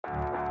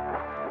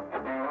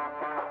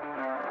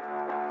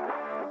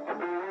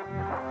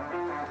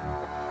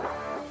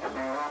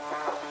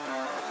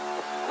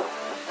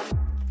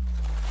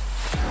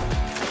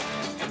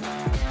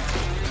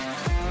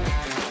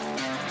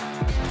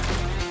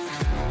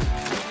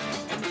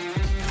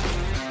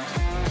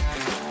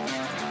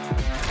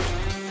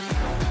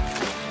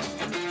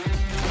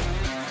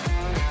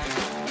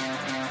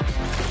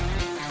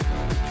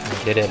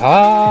Get it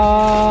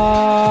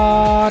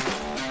hot!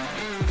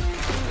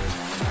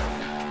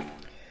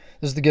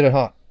 This is the Get It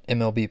Hot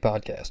MLB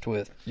podcast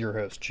with your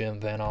host, Jim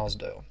Van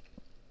Osdale.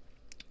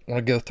 I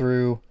want to go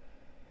through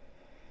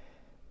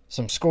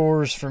some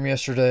scores from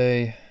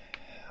yesterday.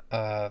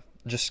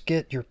 Just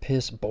get your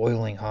piss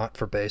boiling hot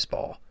for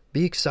baseball.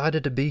 Be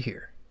excited to be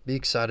here. Be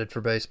excited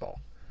for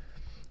baseball.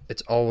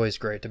 It's always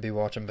great to be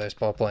watching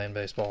baseball, playing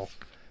baseball,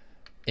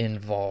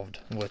 involved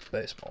with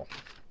baseball.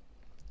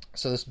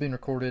 So this is being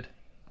recorded.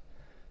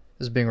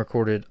 This is being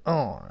recorded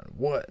on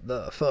what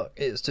the fuck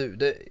is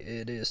today?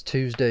 It is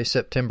Tuesday,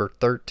 September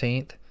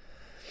 13th.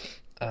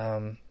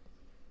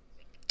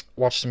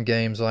 Watched some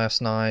games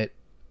last night.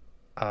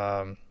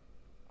 We'll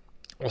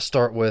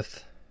start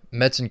with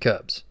Mets and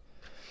Cubs.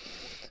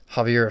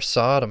 Javier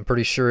Assad, I'm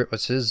pretty sure it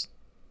was his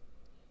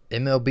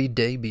MLB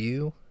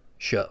debut.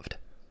 Shoved.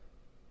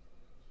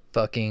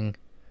 Fucking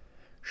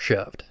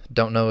shoved.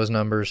 Don't know his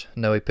numbers.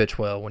 Know he pitched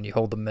well when you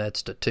hold the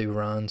Mets to 2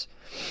 runs.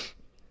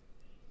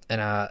 And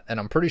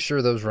I'm pretty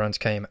sure those runs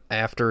came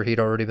after he'd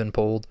already been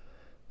pulled.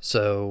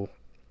 So,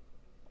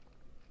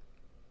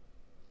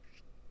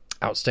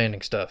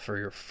 outstanding stuff for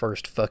your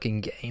first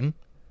fucking game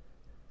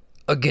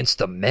against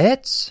the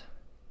Mets.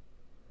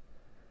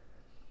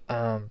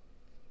 Jeff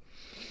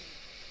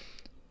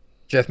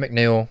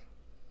McNeil,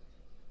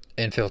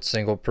 infield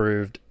single,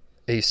 proved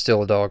he's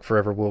still a dog,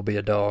 forever will be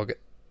a dog.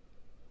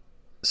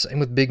 Same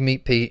with Big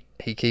Meat Pete.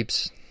 He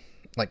keeps,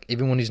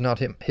 even when he's not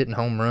hitting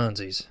home runs,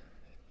 he's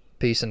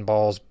piecing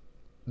balls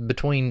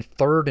between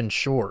third and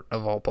short,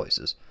 of all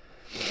places.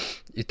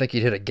 You'd think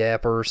he'd hit a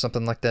gapper or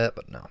something like that,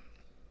 but no.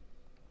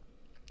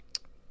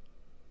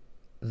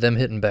 Them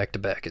hitting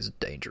back-to-back is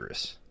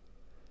dangerous.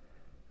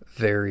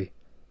 Very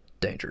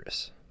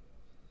dangerous.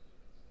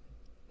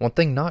 One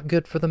thing not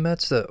good for the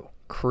Mets, though.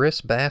 Chris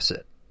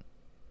Bassett.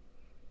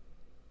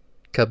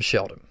 Cubs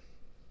shelled him.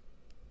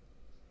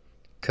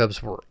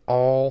 Cubs were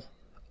all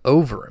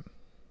over him.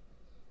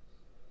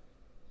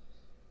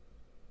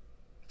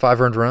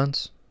 5 earned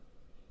runs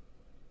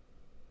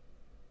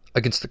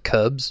against the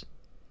Cubs.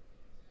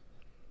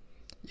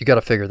 You got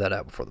to figure that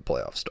out before the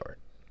playoffs start.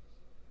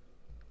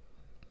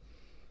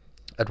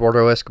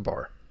 Eduardo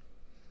Escobar,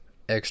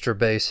 extra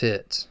base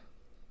hits,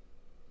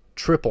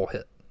 triple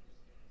hit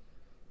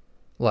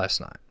last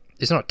night.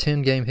 He's on a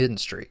 10-game hitting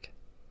streak.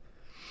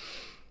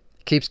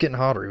 Keeps getting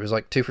hotter. He was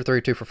 2 for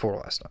 3, 2 for 4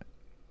 last night.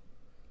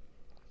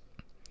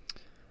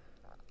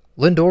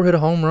 Lindor hit a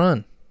home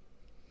run.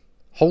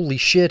 Holy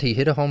shit, he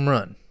hit a home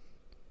run.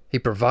 He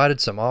provided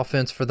some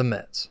offense for the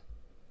Mets.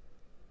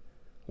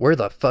 Where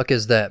the fuck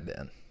has that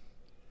been?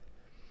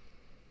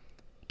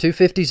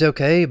 250's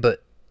okay,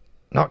 but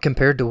not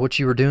compared to what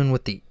you were doing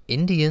with the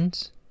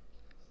Indians.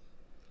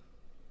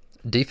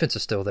 Defense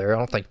is still there. I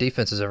don't think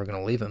defense is ever going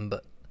to leave him,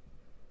 but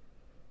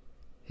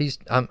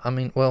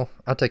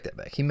I take that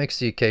back. He makes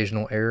the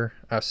occasional error.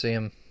 I see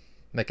him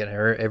make an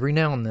error every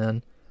now and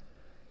then,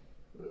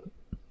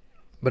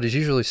 but he's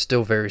usually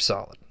still very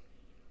solid.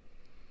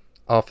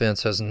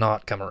 Offense has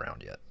not come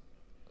around yet,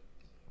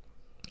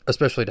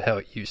 especially to how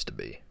it used to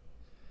be.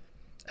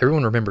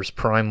 Everyone remembers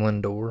prime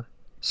Lindor,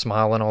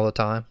 smiling all the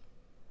time,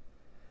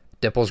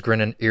 dimples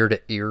grinning ear to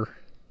ear,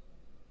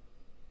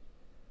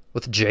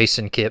 with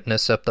Jason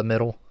Kipnis up the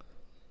middle.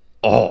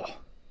 Oh!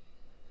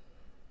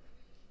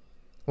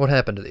 What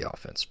happened to the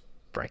offense,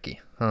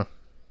 Frankie? Huh?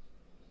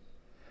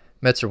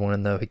 Mets are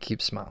winning, though. He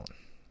keeps smiling.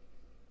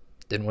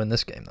 Didn't win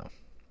this game, though.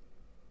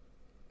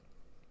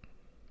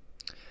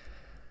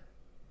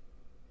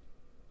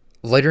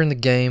 Later in the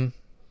game,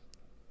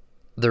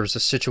 there was a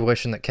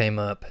situation that came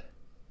up.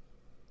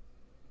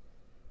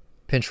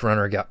 Pinch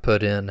runner got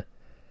put in,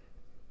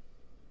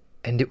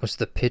 and it was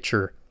the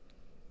pitcher,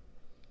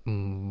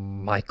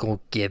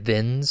 Michael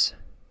Givens.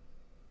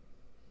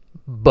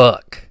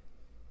 Buck,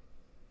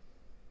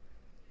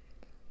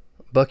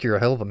 you're a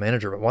hell of a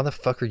manager, but why the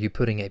fuck are you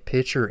putting a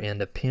pitcher in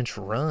to pinch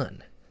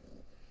run?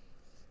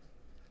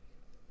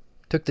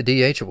 Took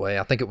the DH away.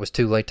 I think it was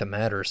too late to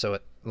matter, so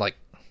it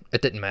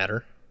didn't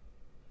matter.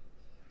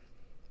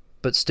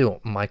 But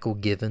still, Michael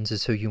Givens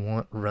is who you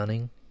want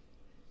running.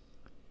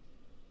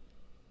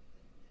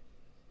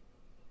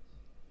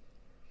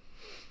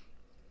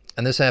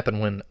 And this happened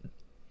when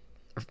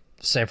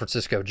San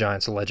Francisco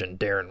Giants legend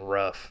Darren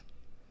Ruff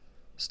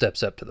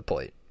steps up to the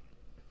plate.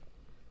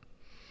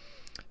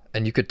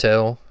 And you could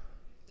tell,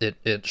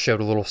 it showed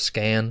a little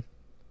scan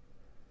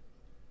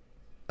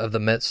of the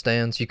Mets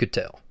stands. You could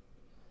tell.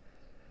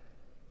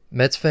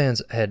 Mets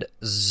fans had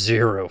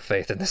zero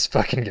faith in this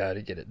fucking guy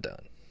to get it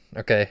done.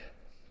 Okay?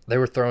 They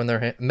were throwing their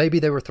hand. Maybe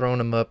they were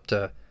throwing him up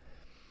to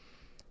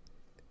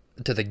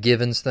the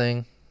Givens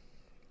thing.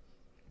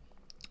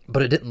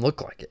 But it didn't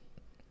look like it.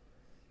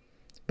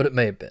 But it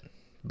may have been.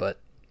 But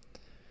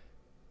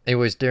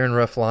anyways, Darren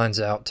Ruff lines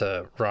out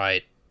to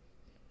right.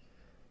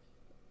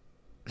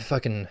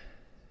 Fucking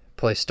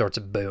place starts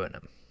booing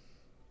him.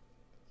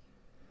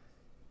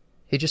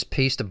 He just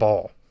pieced a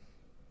ball.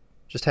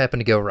 Just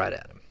happened to go right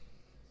at him.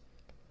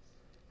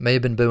 May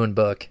have been booing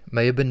Buck.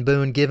 May have been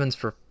booing Givens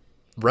for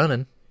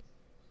running.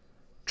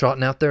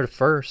 trotting out there to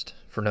first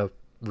for no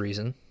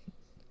reason.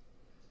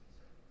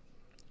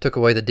 Took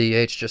away the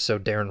DH just so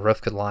Darren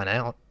Ruff could line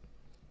out.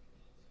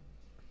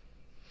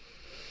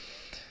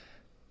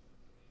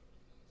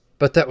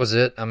 But that was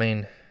it. I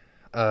mean,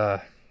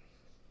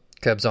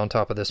 Cubs on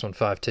top of this one,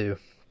 5-2.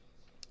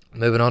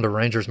 Moving on to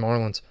Rangers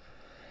Marlins.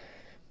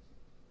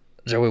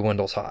 Joey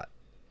Wendell's hot.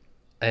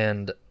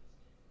 And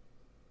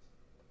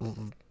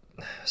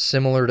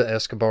similar to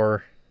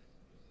Escobar,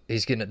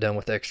 he's getting it done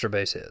with extra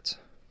base hits.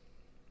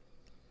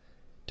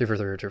 2 for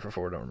 3 or 2 for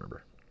 4, don't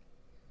remember.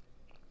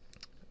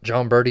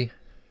 John Birdie,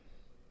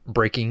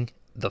 breaking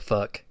the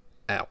fuck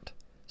out.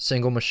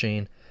 Single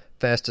machine,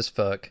 fast as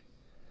fuck.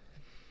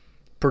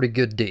 Pretty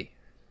good D.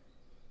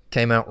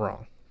 Came out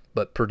wrong,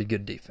 but pretty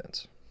good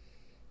defense.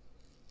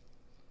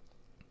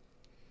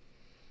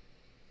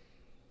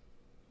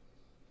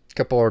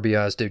 Couple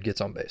RBIs, dude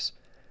gets on base.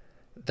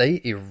 They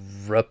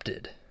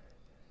erupted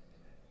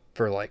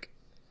for like,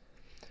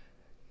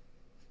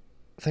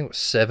 I think it was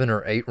 7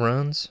 or 8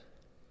 runs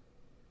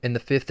in the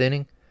 5th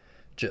inning.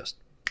 Just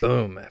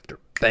boom after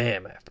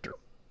bam after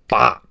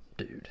bop,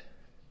 dude.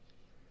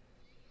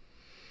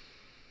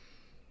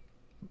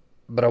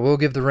 But I will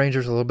give the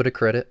Rangers a little bit of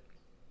credit.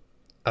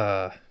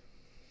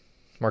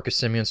 Marcus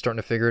Semion's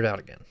starting to figure it out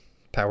again.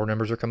 Power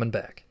numbers are coming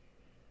back.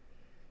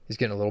 He's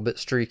getting a little bit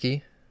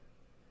streaky.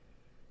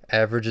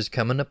 Average is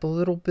coming up a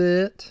little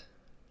bit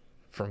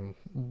from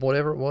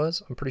whatever it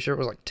was. I'm pretty sure it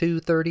was like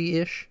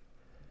 230-ish.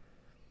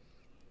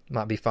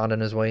 Might be finding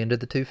his way into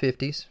the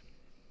 250s.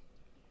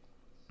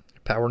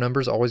 Power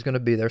numbers always going to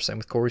be there. Same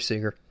with Corey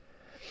Seager.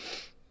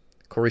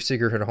 Corey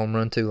Seager hit a home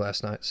run too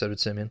last night. So did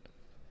Semien.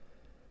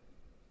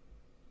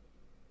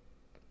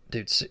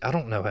 Dude, I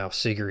don't know how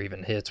Seager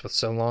even hits with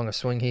so long a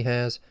swing he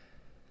has.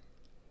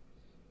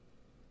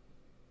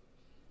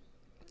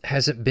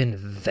 Hasn't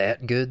been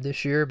that good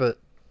this year, but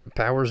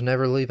power's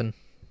never leaving.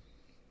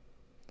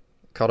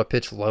 Caught a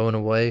pitch low and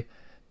away.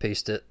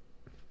 Pieced it.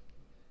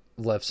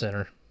 Left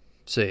center.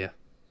 See ya.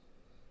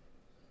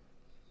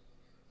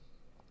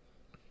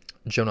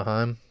 Jonah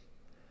Heim.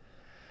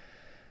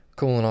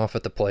 Cooling off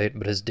at the plate,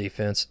 but his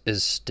defense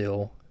is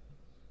still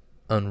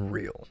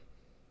unreal.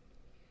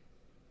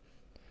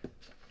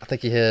 I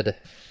think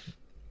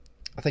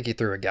he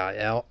threw a guy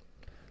out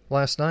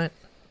last night.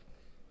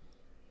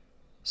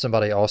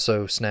 Somebody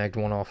also snagged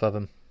one off of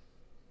him.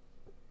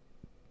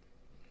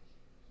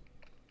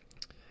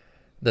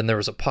 Then there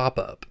was a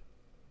pop-up.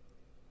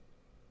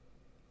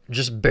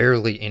 Just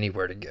barely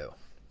anywhere to go.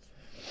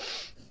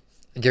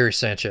 Gary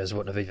Sanchez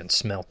wouldn't have even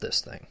smelt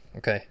this thing,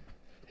 okay?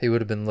 He would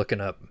have been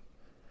looking up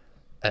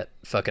at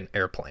fucking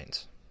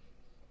airplanes.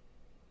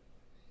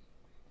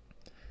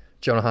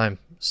 Jonah Heim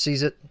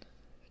sees it,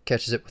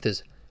 catches it with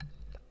his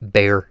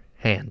bare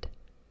hand.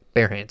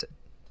 Bare hands it.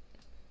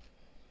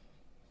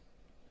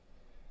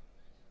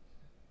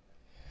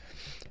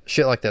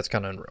 Shit like that's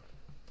kind of unreal.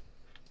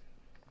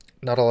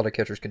 Not a lot of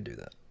catchers can do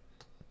that.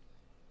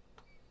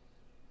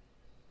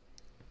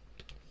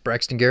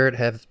 Braxton Garrett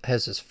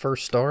has his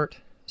first start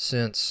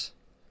since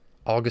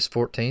August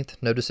 14th.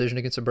 No decision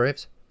against the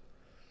Braves.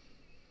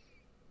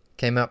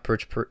 Came out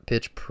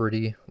pitched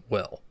pretty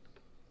well.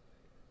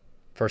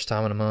 First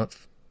time in a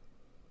month.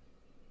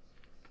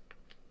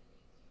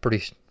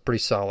 Pretty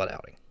solid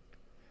outing.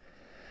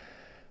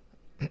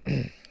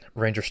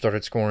 Rangers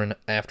started scoring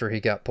after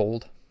he got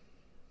pulled.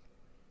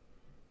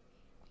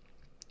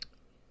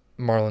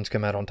 Marlins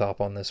come out on top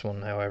on this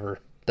one. However,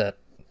 that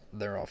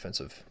their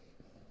offensive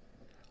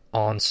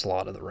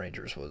onslaught of the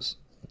Rangers was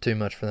too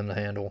much for them to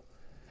handle.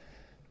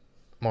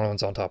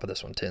 Marlins on top of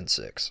this one,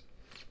 10-6.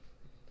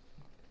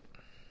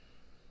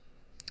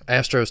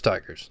 Astros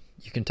Tigers.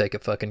 You can take a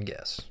fucking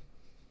guess.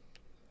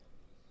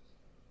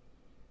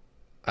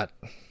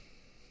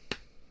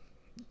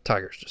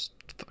 Tigers just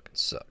fucking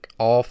suck.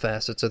 All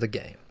facets of the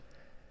game.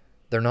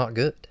 They're not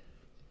good.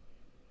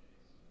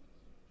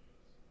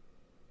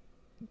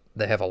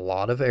 They have a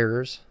lot of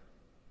errors.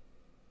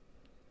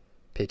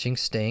 Pitching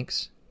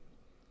stinks.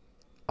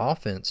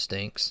 Offense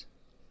stinks.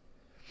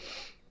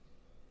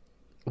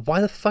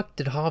 Why the fuck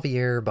did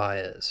Javier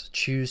Baez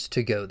choose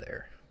to go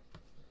there?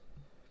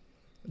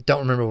 Don't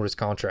remember what his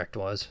contract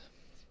was.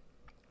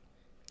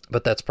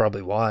 But that's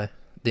probably why.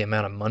 The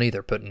amount of money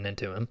they're putting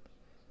into him.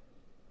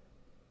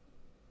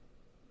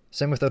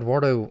 Same with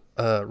Eduardo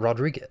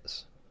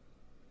Rodriguez.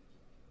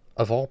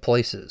 Of all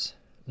places.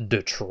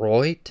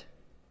 Detroit.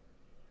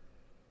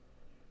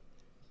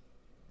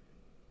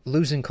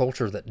 Losing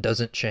culture that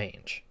doesn't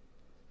change.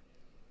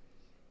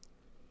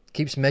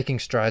 Keeps making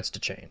strides to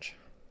change.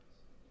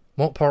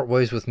 Won't part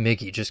ways with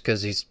Miggy just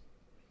because he's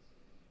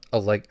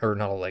not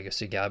a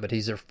legacy guy, but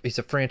he's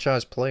a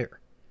franchise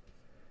player.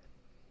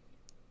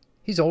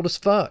 He's old as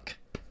fuck.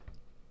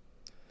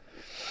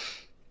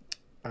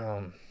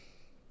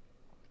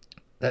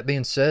 That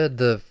being said,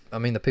 the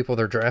people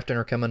they're drafting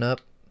are coming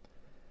up,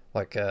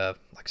 like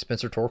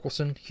Spencer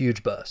Torkelson,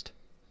 huge bust.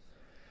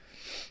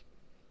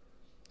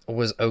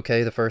 Was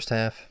okay the first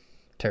half,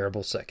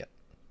 terrible second.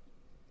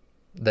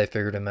 They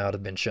figured him out,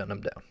 have been shutting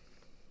him down.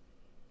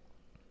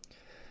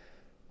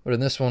 But in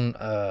this one,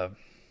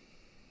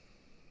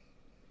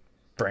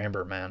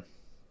 Framber, man.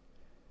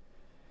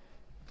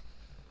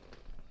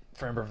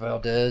 Framber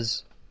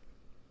Valdez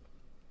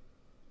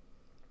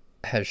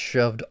has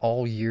shoved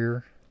all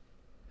year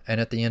and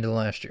at the end of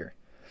last year.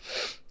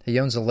 He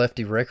owns a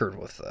lefty record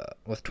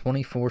with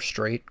 24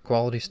 straight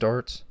quality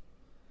starts.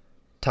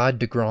 Tied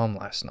DeGrom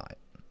last night.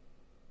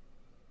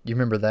 You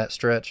remember that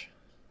stretch?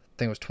 I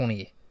think it was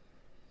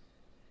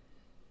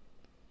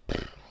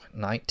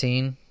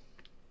 2019.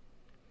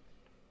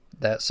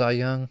 That Cy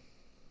Young.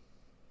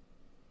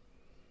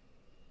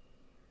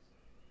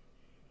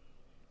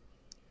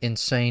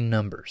 Insane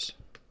numbers.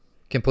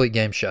 Complete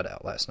game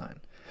shutout last night.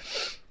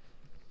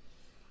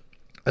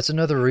 That's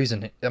another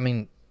reason.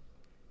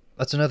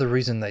 That's another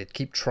reason they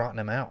keep trotting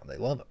him out. They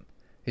love him.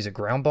 He's a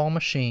ground ball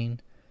machine.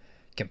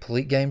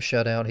 Complete game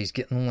shutout. He's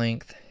getting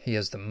length. He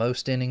has the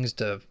most innings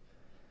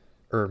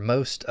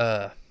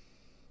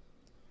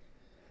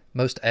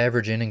most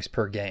average innings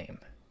per game.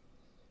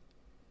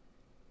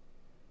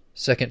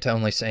 Second to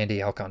only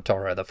Sandy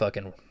Alcantara, the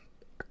fucking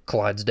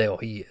Clydesdale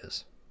he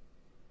is.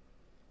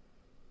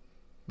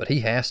 But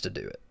he has to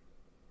do it.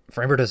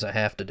 Framber doesn't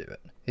have to do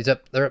it.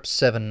 They're up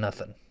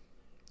 7-0.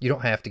 You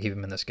don't have to keep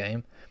him in this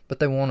game, but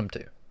they want him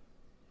to.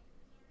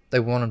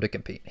 They want him to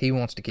compete. He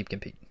wants to keep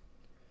competing.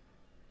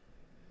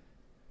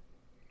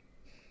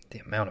 The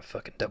amount of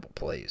fucking double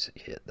plays he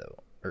hit, though.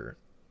 Or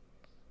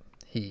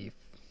he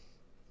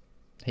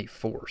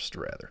forced,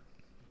 rather.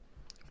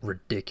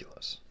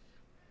 Ridiculous.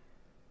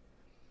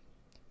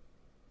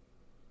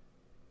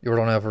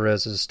 Yordan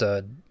Alvarez is a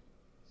stud.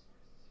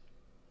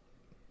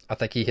 I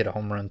think he hit a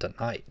home run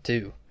tonight,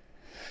 too.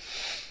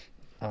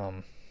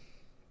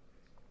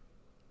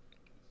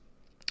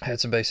 Had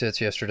some base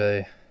hits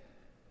yesterday.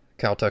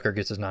 Kyle Tucker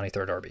gets his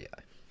 93rd RBI.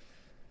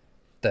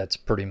 That's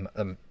pretty...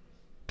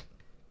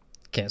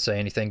 can't say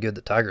anything good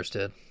that Tigers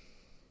did.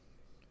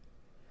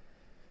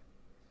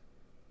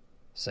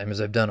 Same as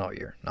they've done all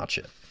year. Not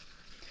shit.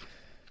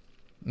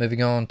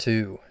 Moving on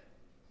to...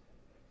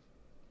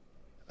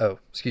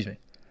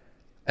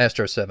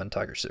 Astros 7,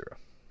 Tigers 0.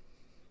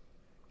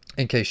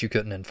 In case you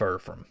couldn't infer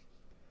from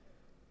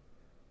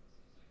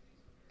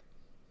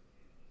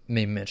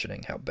me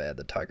mentioning how bad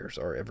the Tigers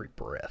are every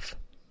breath.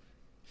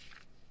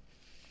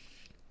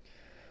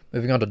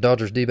 Moving on to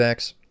Dodgers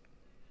D-backs.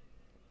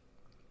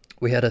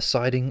 We had a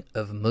sighting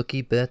of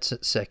Mookie Betts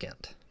at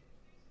second.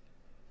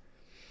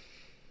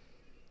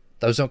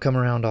 Those don't come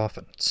around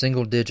often.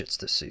 Single digits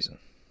this season.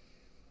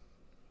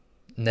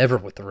 Never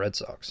with the Red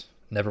Sox.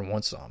 Never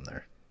once saw him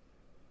there.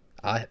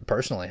 I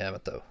personally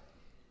haven't, though.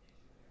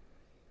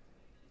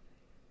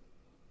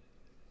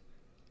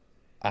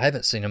 I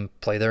haven't seen him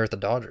play there at the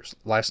Dodgers.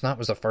 Last night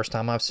was the first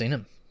time I've seen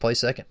him play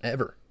second,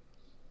 ever.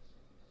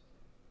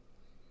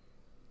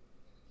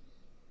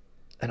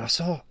 And I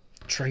saw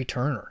Trey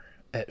Turner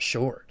at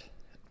short.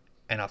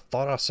 And I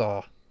thought I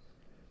saw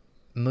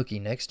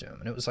Mookie next to him.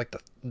 And it was like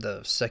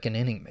the second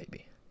inning,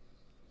 maybe.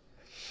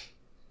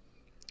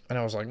 And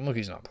I was like,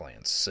 Mookie's not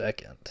playing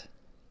second.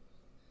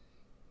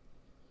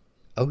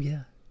 Oh,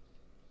 yeah.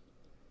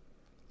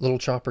 Little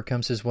chopper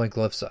comes his way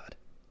glove side.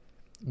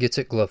 Gets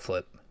it glove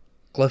flip.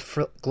 Glove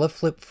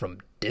flip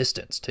from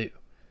distance, too.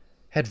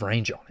 Had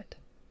range on it.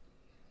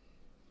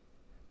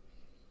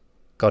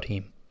 Got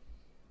him.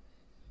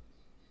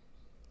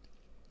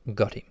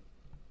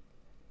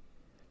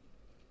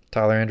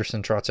 Tyler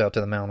Anderson trots out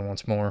to the mound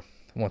once more.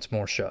 Once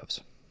more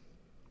shoves.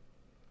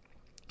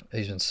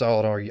 He's been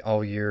solid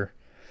all year.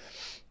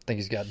 I think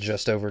he's got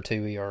just over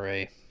 2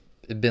 ERA.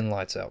 It's been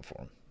lights out for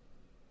him.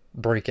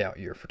 Breakout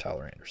year for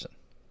Tyler Anderson.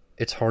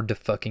 It's hard to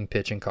fucking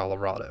pitch in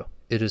Colorado.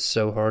 It is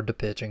so hard to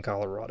pitch in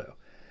Colorado.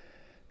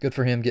 Good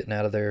for him getting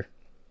out of there.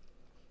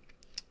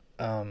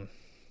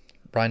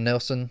 Brian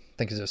Nelson, I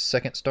think is his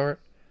second start.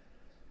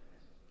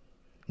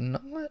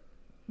 Not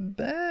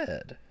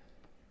bad.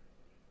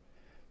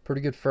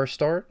 Pretty good first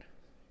start.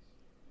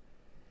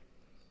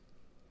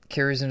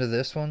 Carries into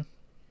this one.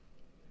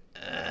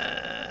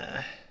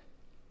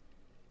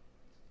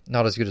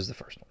 Not as good as the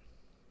first one.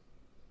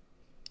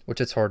 Which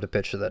it's hard to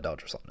pitch to that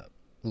Dodgers lineup.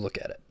 Look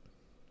at it.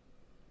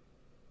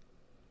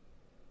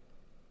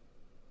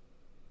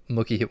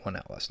 Mookie hit one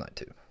out last night,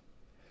 too.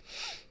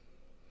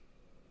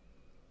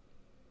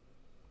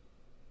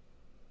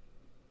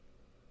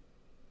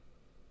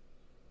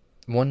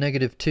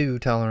 -2,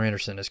 Tyler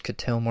Anderson, as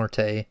Ketel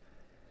Marte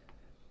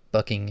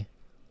bucking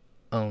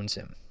owns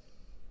him.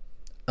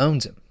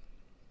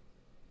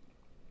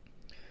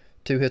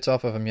 2 hits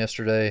off of him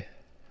yesterday.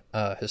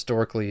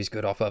 Historically, he's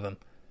good off of him.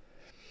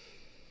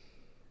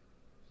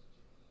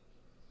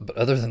 But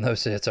other than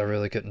those hits, I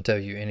really couldn't tell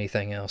you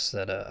anything else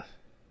that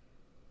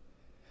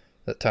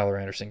Tyler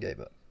Anderson gave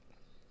up.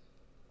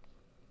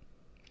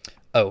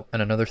 Oh,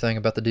 and another thing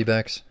about the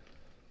D-backs.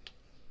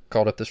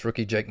 Called up this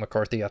rookie, Jake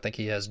McCarthy. I think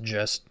he has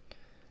just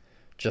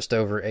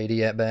over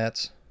 80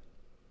 at-bats.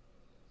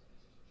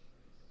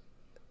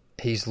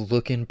 He's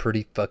looking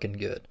pretty fucking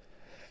good.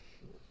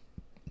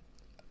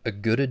 A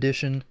good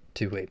addition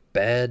to a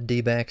bad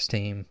D-backs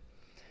team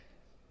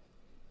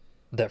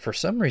that for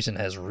some reason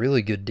has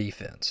really good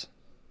defense.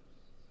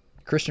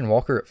 Christian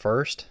Walker at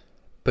first,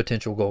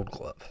 potential Gold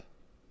Glove.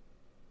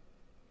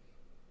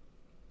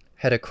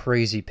 Had a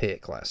crazy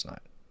pick last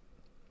night.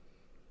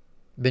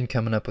 Been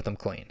coming up with them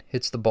clean.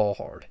 Hits the ball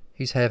hard.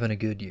 He's having a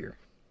good year.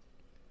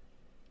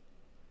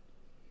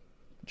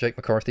 Jake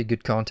McCarthy,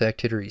 good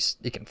contact hitter.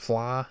 He can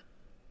fly.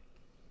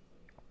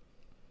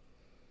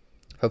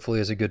 Hopefully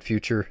has a good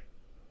future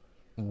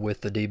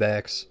with the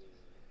D-backs.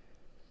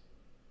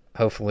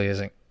 Hopefully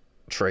isn't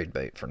trade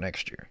bait for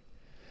next year.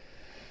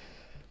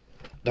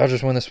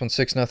 Dodgers win this one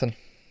 6-0.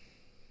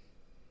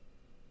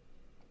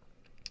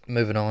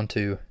 Moving on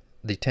to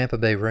the Tampa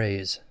Bay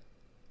Rays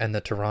and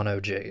the Toronto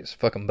Jays.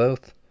 Fuck them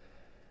both.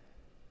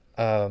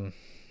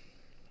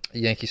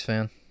 Yankees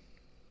fan.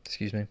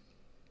 Excuse me.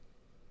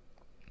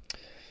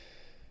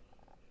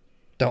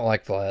 Don't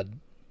like Vlad.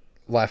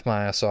 Laughed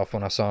my ass off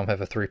when I saw him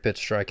have a 3-pitch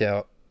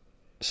strikeout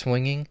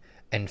swinging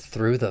and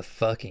threw the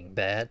fucking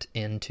bat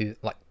into,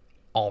 like,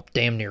 all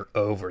damn near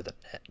over the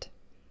net.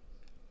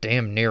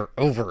 Damn near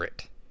over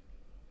it.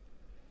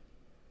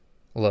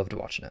 Loved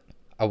watching it.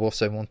 I will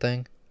say one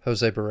thing.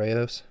 Jose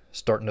Barrios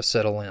starting to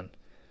settle in.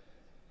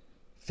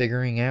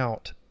 Figuring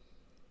out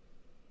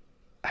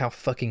how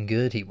fucking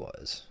good he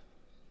was.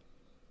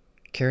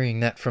 Carrying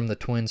that from the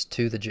Twins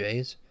to the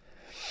Jays.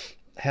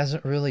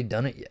 Hasn't really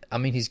done it yet. I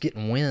mean, he's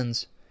getting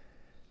wins.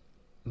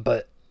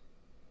 But,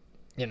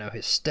 you know,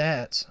 his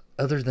stats,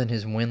 other than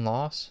his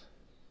win-loss,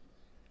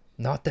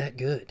 not that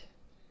good.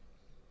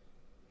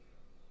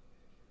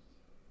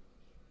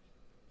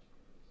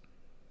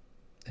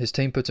 His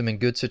team puts him in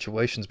good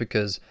situations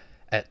because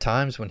at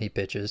times when he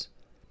pitches,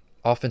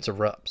 offense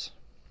erupts.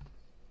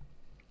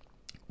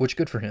 Which,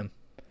 good for him.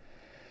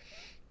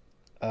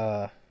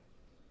 Bo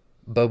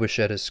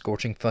Bichette is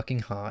scorching fucking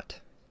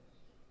hot.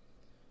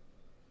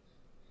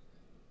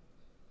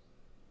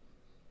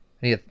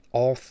 And he had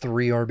all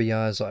 3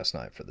 RBIs last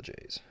night for the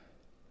Jays.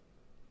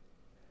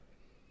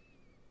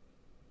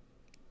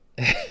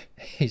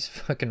 He's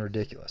fucking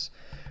ridiculous.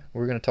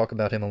 We're going to talk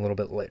about him a little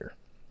bit later.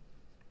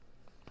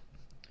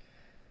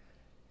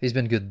 He's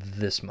been good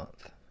this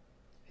month.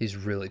 He's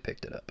really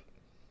picked it up.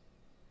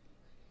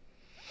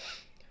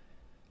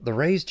 The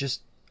Rays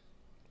just...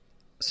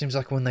 seems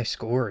like when they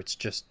score, it's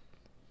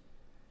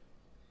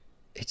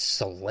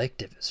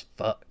selective as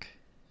fuck.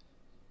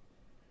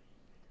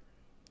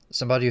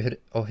 Somebody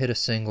will hit a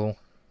single.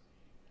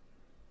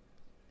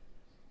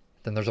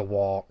 Then there's a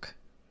walk.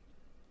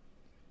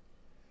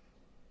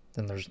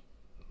 Then there's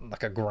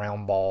like a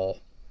ground ball.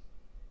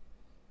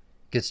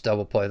 Gets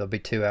double play. There'll be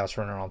 2 outs,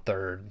 runner on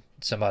third.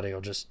 Somebody will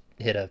just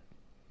hit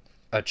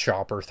a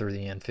chopper through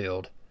the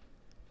infield.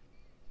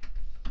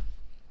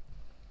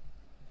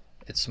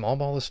 It's small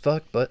ball as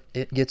fuck, but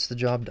it gets the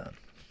job done.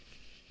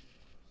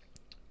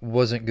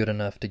 Wasn't good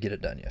enough to get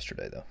it done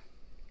yesterday, though.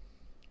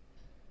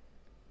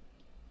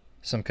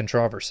 Some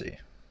controversy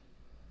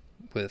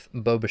with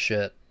Bo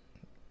Bichette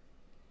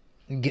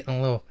getting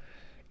a little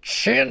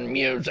chin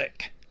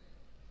music.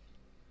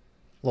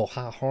 A little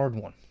high hard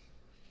one.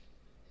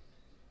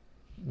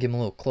 Give him a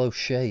little close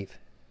shave.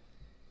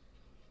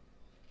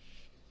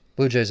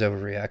 Blue Jays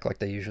overreact like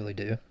they usually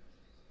do.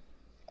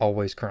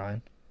 Always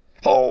crying.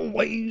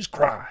 Always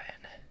crying.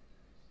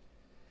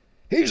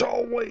 He's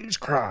always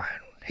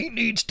crying. He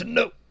needs to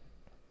know.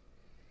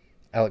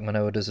 Alek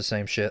Manoah does the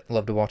same shit.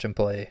 Love to watch him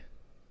play.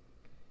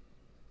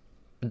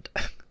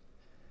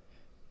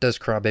 Does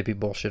crybaby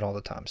bullshit all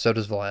the time. So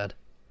does Vlad.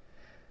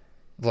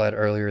 Vlad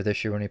earlier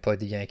this year when he played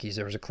the Yankees,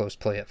 there was a close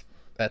play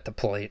at the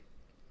plate.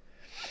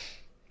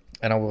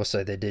 And I will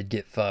say they did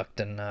get fucked,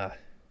 and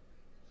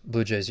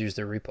Blue Jays used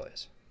their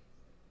replays.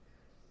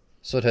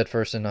 Slid head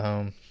first into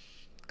home.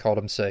 Called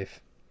him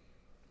safe.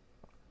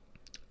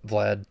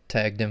 Vlad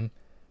tagged him.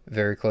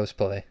 Very close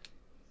play.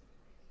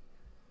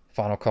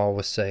 Final call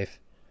was safe.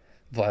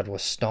 Vlad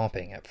was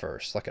stomping at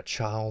first like a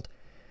child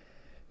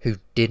who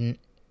didn't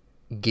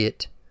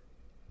get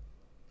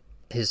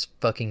his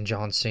fucking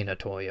John Cena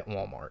toy at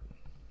Walmart.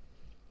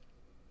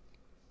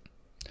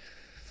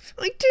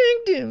 I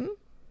tagged him.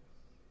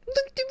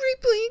 Look at the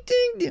replay, I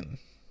tagged him.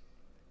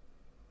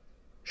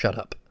 Shut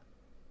up.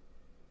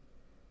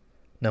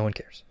 No one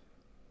cares.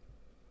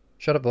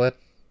 Shut up, Vlad.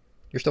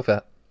 You're still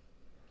fat.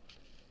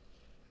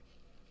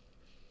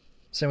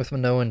 Same with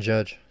Manoah and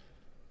Judge.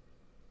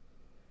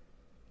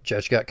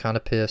 Judge got kind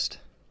of pissed.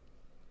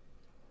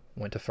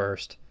 Went to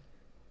first.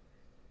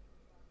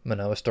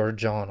 Manoah started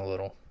jawing a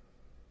little.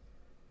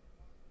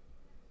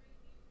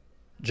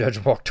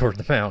 Judge walked toward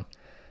the mound.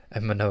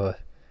 And Manoah,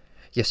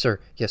 yes,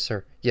 sir, yes,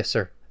 sir, yes,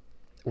 sir.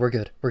 We're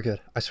good, we're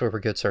good. I swear we're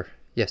good, sir.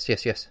 Yes,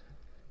 yes, yes.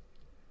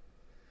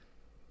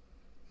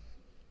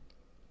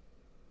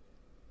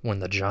 When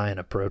the giant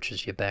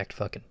approaches, you backed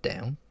fucking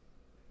down.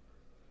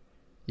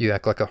 You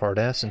act like a hard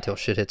ass until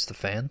shit hits the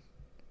fan.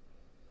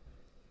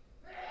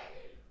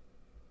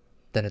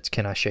 Then it's,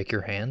 can I shake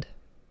your hand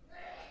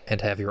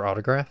and have your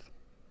autograph?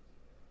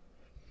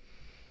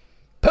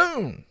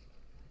 Boom!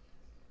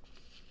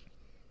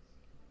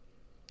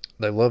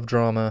 They love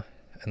drama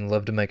and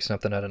love to make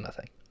something out of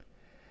nothing.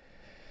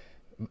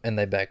 And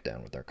they back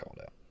down when they're called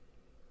out.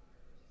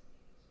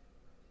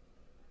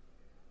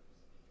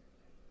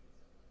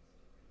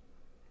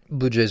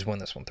 Blue Jays win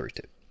this one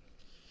 3-2.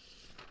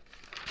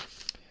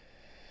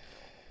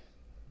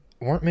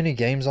 Weren't many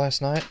games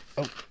last night.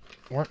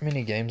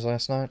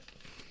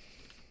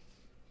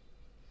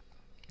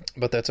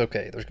 But that's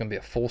okay. There's going to be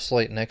a full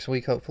slate next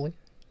week, hopefully.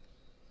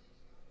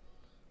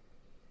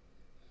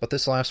 But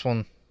this last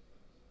one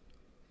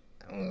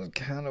was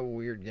kind of a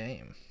weird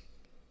game.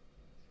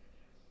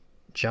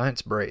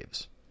 Giants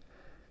Braves.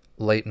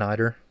 Late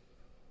nighter.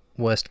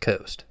 West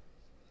Coast.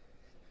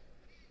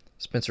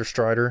 Spencer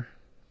Strider.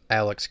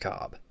 Alex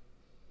Cobb.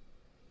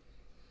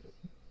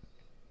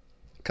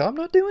 Cobb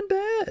not doing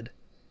bad.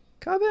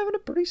 Cobb having a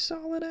pretty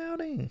solid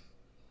outing.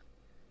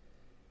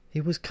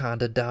 He was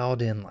kind of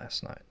dialed in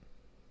last night.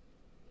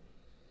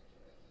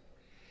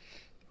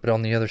 But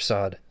on the other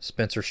side,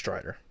 Spencer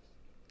Strider.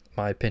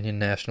 My opinion,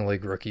 National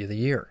League Rookie of the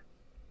Year.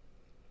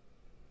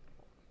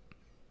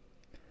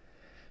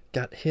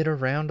 Got hit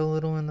around a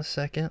little in the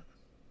second.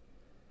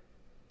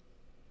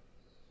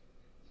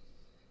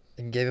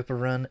 And gave up a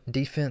run.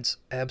 Defense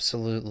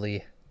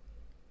absolutely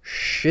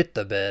shit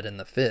the bed in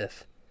the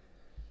fifth.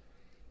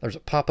 There's a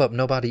pop-up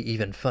nobody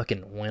even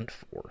fucking went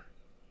for.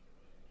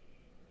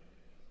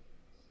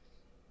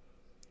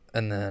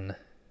 And then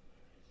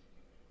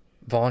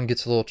Vaughn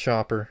gets a little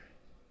chopper.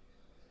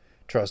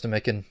 Tries to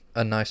make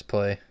a nice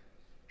play.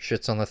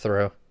 Shits on the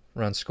throw.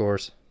 Run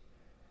scores.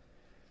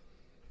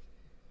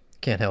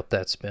 Can't help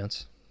that,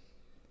 Spence.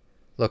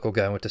 Local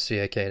guy went to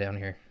CAK down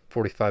here.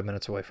 45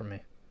 minutes away from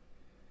me.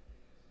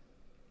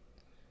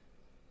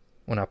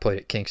 When I played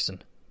at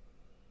Kingston.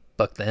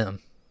 Fuck them.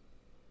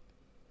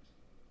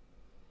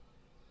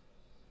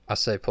 I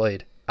say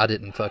played. I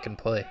didn't fucking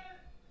play.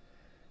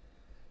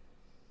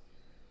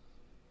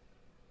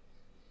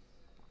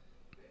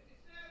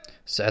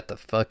 Sat the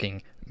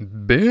fucking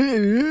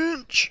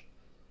bench.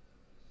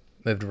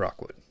 Moved to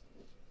Rockwood.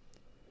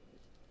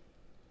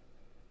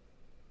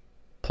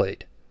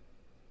 Played.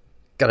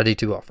 Got a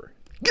D2 offer.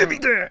 Give me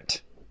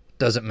that!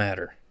 Doesn't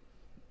matter.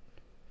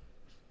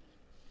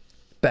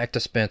 Back to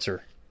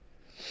Spencer.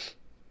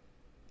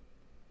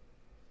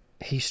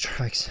 He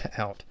strikes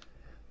out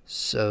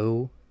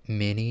so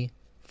many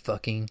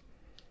fucking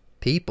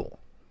people.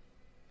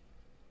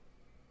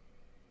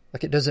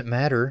 Like, it doesn't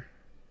matter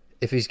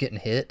if he's getting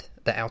hit,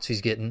 the outs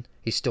he's getting,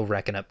 he's still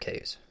racking up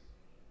Ks.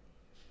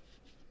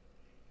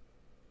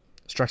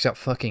 Strikes out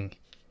fucking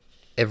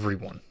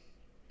everyone.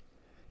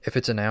 If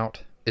it's an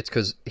out, it's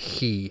because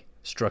he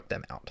struck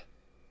them out.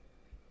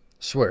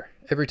 Swear,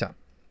 every time.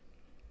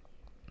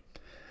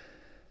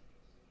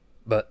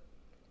 But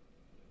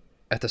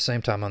at the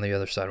same time, on the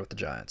other side with the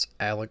Giants,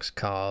 Alex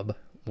Cobb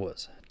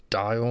was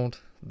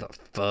dialed the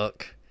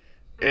fuck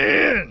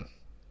in,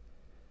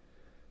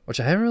 which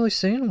I haven't really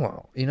seen in a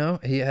while. You know,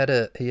 he had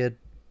a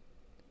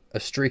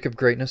streak of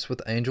greatness with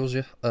the Angels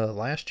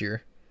last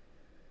year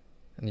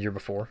and the year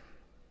before.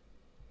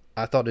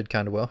 I thought did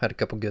kind of well. Had a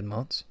couple good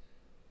months.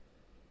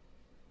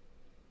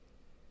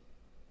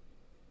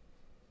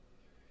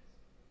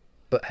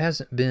 But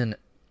hasn't been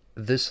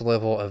this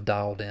level of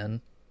dialed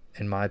in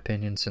my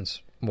opinion,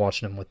 since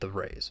watching him with the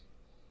Rays.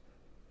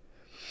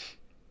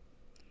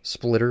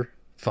 Splitter,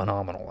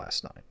 phenomenal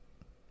last night.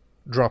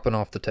 Dropping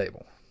off the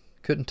table.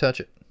 Couldn't touch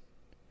it.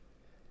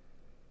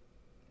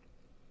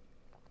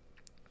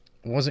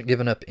 Wasn't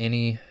giving up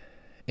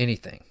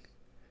anything.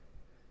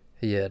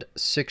 He had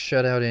 6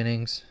 shutout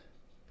innings,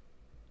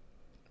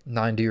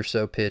 90 or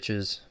so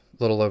pitches,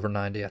 a little over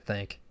 90, I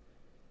think.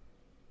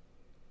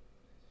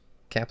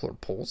 Kapler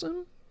pulls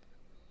him?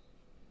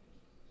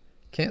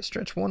 Can't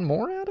stretch one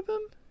more out of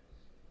him?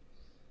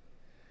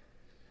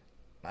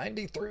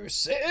 90 through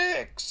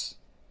 6.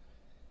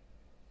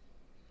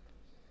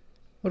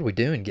 What are we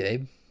doing,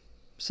 Gabe?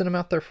 Send him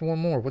out there for one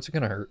more. What's it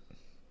going to hurt?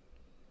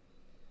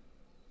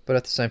 But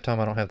at the same time,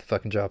 I don't have the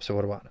fucking job, so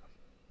what do I know?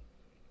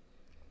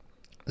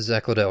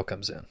 Zach Liddell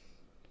comes in.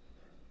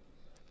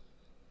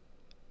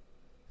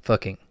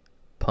 Fucking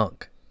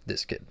punk,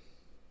 this kid.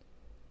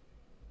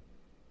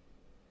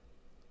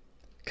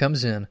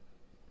 Comes in,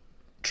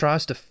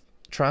 tries to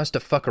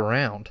fuck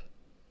around,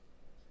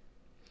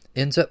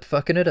 ends up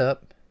fucking it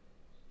up.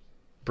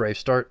 Braves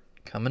start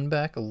coming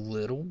back a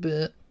little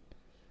bit.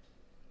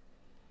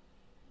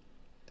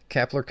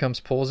 Kapler comes,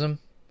 pulls him.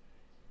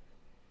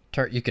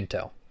 You can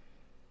tell.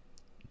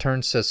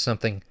 Turns, says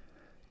something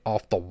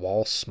off the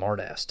wall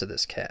smartass to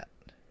this cat.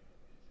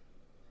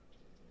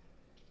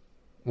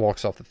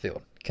 Walks off the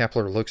field.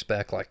 Kapler looks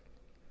back like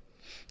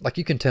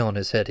you can tell in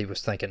his head he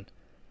was thinking,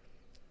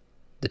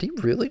 did he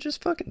really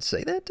just fucking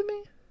say that to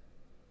me?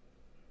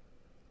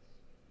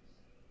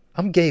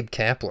 I'm Gabe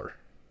Kapler.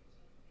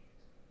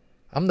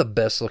 I'm the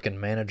best looking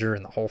manager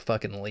in the whole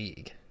fucking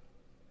league.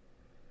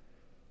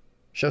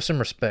 Show some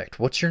respect.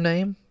 What's your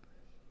name?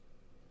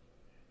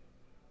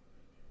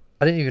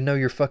 I didn't even know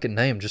your fucking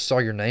name. Just saw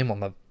your name on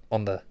the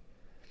on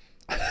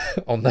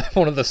the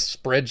one of the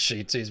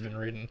spreadsheets he's been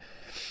reading.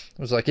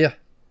 I was like, yeah,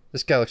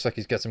 this guy looks like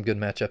he's got some good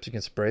matchups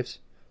against the Braves.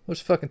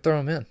 Let's fucking throw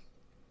him in.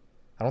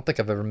 I don't think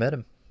I've ever met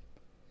him.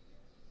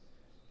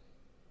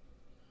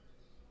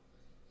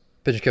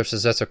 Pitching coach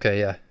says that's okay.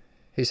 Yeah,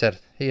 he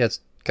had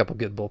Couple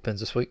good bullpens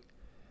this week.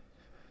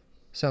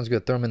 Sounds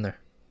good. Throw him in there.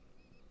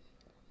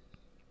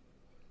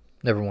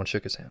 Never once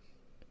shook his hand.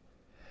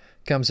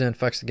 Comes in,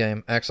 fucks the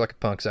game, acts like a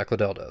punk. Zach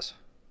Liddell does.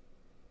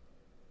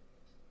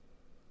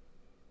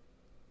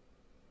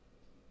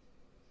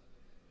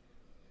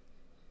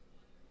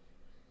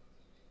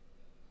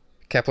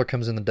 Kepler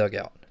comes in the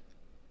dugout.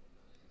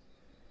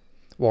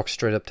 Walks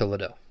straight up to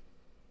Liddell.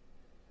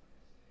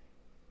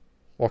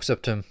 Walks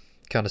up to him,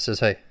 kind of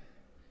says, hey,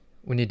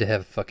 we need to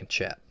have a fucking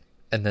chat.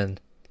 And then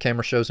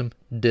camera shows him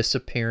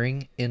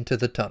disappearing into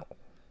the tunnel.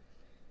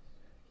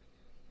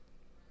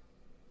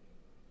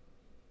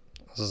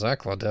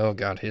 Zach Liddell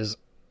got his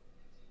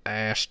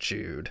ass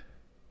chewed.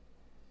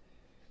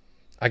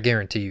 I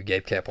guarantee you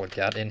Gabe Kapler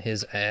got in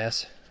his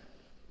ass.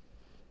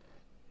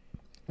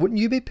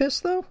 Wouldn't you be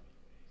pissed, though?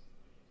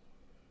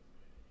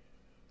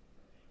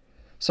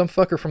 Some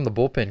fucker from the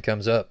bullpen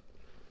comes up,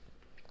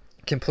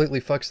 completely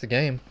fucks the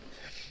game,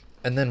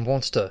 and then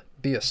wants to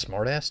be a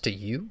smartass to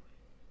you?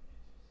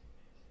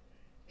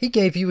 He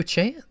gave you a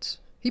chance.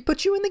 He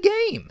put you in the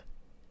game.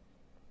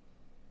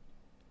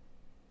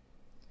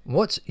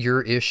 What's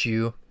your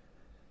issue?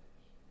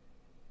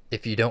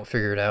 If you don't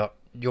figure it out,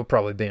 you'll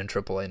probably be in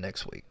AAA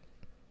next week.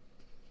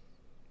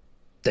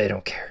 They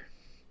don't care.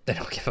 They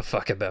don't give a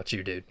fuck about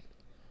you, dude.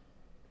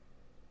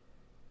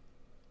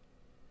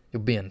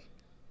 You'll be in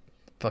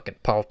fucking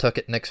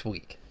Pawtucket next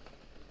week.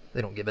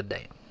 They don't give a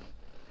damn.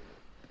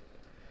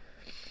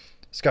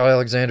 Scott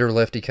Alexander,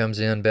 lefty, comes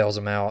in, bails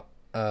him out.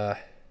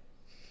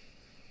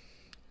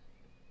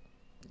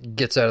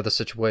 Gets out of the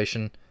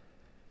situation.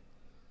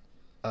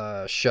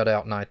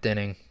 Shutout, ninth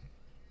inning.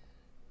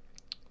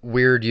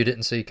 Weird you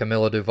didn't see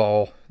Camilo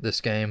Duvall this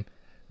game.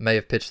 May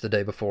have pitched the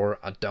day before.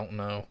 I don't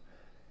know.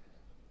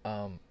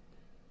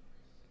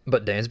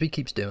 But Dansby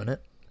keeps doing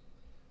it.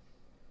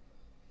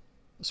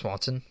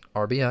 Swanson,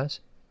 RBIs.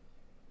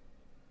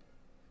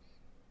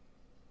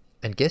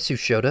 And guess who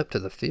showed up to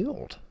the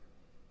field?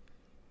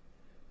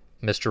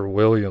 Mr.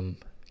 William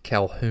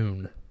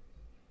Calhoun.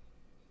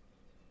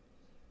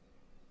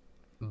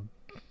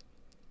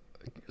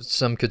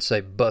 Some could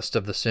say bust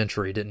of the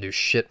century. Didn't do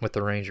shit with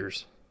the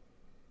Rangers.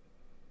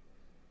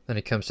 Then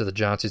he comes to the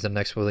Giants. He's the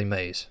next Willie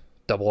Mays.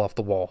 Double off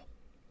the wall.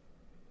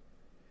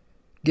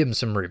 Give him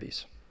some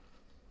rubies.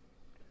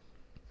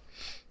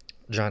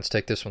 Giants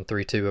take this one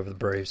 3-2 over the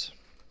Braves.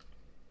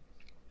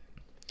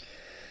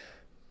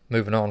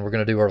 Moving on, we're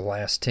going to do our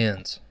last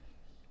 10s.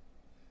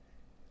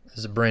 This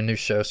is a brand new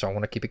show, so I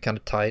want to keep it kind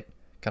of tight,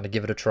 kind of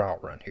give it a trial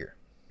run here.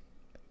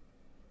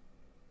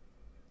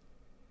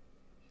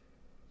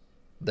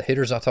 The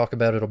hitters I talk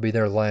about, it'll be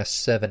their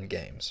last 7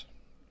 games.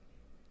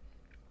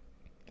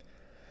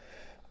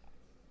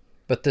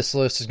 But this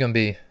list is going to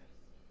be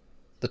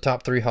the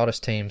top 3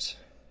 hottest teams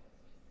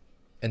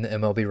in the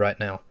MLB right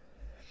now.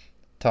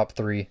 Top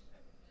 3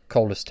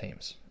 coldest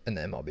teams in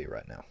the MLB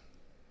right now.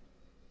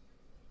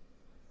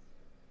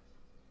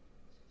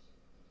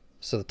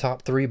 So the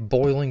top 3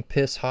 boiling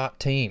piss hot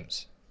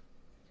teams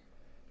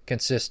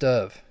consist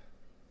of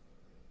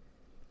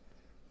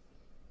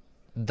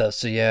the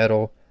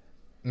Seattle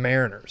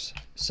Mariners,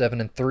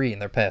 7-3 in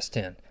their past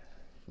 10.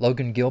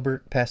 Logan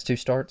Gilbert, past 2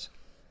 starts,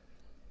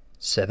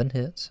 7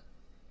 hits,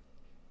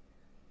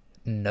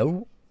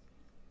 no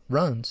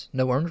runs,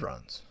 no earned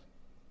runs.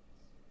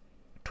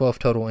 12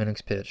 total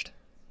innings pitched,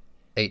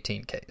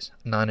 18 Ks,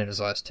 9 in his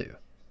last 2.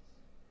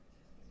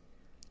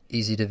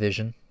 Easy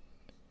division.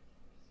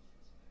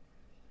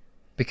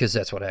 Because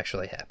that's what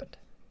actually happened.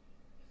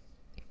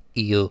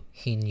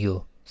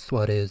 Eugenio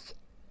Suarez.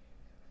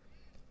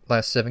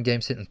 Last 7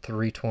 games hitting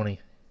 .320.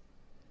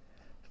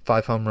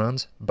 5 home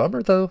runs.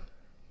 Bummer though.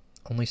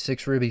 Only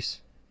 6 ribbies.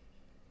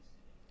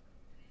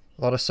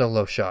 A lot of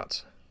solo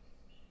shots.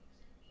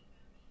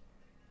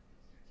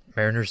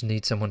 Mariners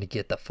need someone to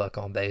get the fuck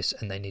on base,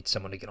 and they need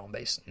someone to get on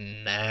base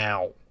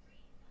now.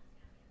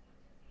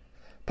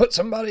 Put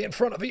somebody in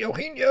front of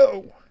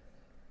Eugenio.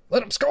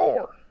 Let him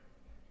score.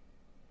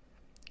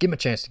 Give him a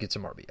chance to get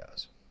some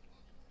RBIs.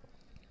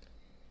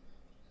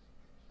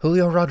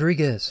 Julio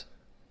Rodriguez.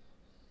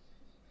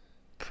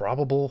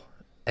 Probable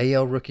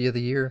AL Rookie of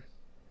the Year.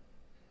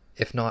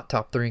 If not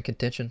top 3 in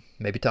contention,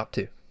 maybe top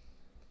 2.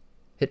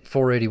 Hit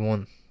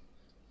 .481.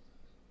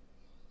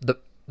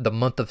 The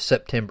month of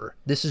September.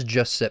 This is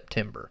just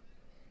September.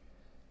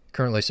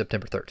 Currently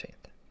September 13th.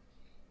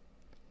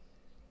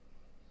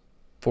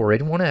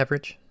 .481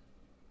 average.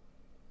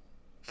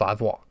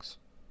 5 walks.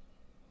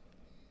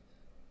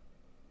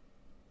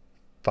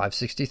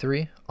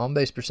 .563 on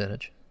base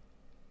percentage.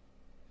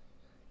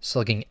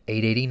 Slugging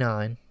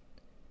 .889.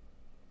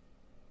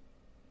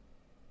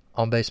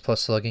 On base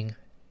plus slugging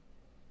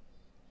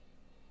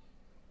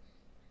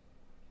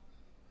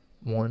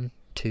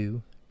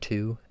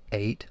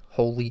 1.228.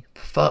 Holy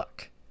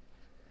fuck.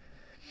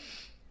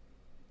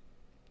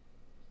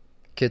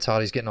 Kid's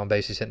hot. He's getting on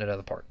base. He's hitting it out of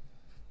the park.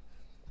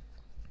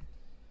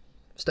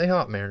 Stay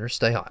hot, Mariners.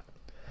 Stay hot.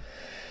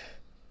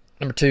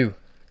 Number 2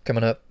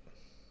 coming up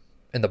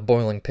in the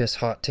boiling piss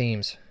hot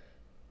teams.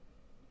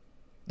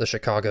 The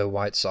Chicago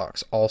White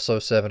Sox, also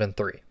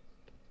 7-3.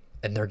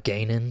 And they're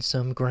gaining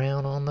some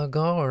ground on the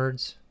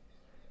guards.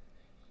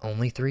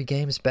 Only 3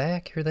 games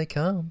back. Here they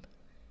come.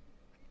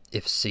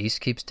 If Cease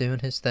keeps doing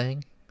his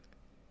thing.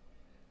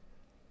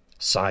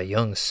 Cy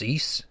Young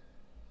Cease.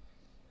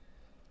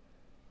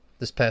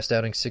 This past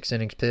outing, 6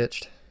 innings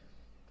pitched,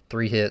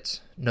 3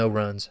 hits, no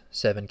runs,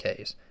 7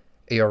 Ks.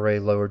 ERA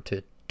lowered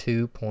to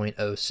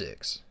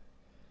 2.06.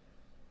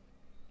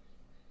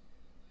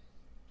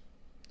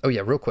 Oh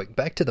yeah, real quick,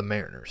 back to the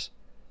Mariners.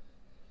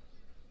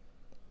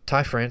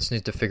 Ty France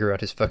needs to figure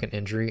out his fucking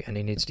injury, and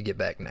he needs to get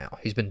back now.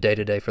 He's been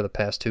day-to-day for the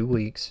past 2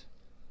 weeks.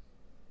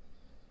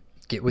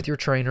 Get with your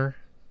trainer.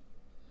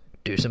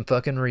 Do some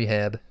fucking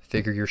rehab.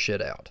 Figure your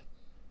shit out.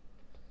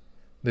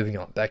 Moving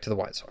on, back to the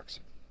White Sox.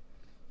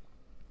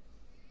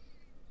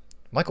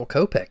 Michael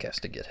Kopech has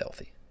to get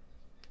healthy.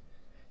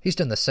 He's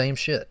done the same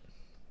shit.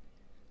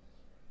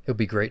 He'll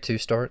be great 2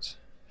 starts.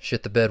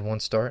 Shit the bed 1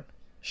 start.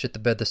 Shit the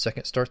bed the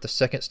second start. The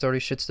second start he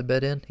shits the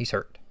bed in, he's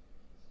hurt.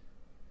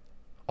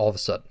 All of a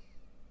sudden.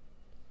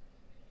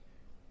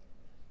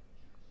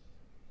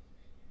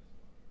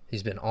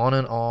 He's been on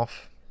and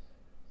off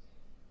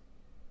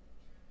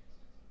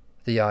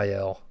the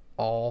IL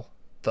all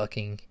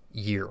fucking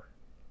year.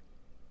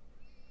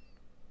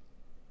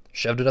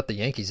 Shoved it up the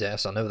Yankees'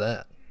 ass, I know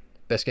that.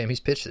 Best game he's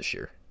pitched this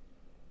year.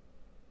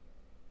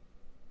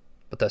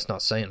 But that's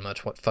not saying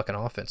much. What fucking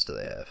offense do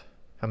they have?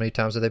 How many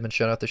times have they been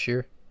shut out this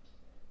year?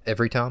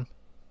 Every time?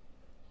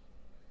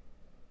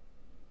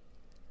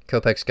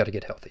 Kopech's got to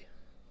get healthy.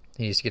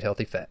 He needs to get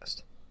healthy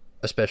fast.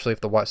 Especially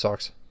if the White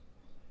Sox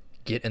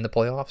get in the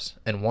playoffs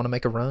and want to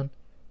make a run.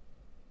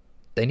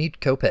 They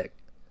need Kopech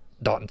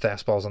dotting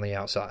fastballs on the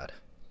outside.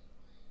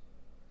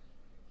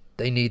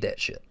 They need that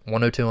shit.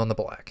 102 on the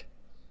black.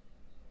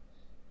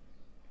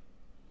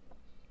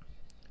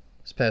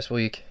 This past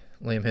week,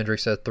 Liam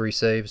Hendriks had 3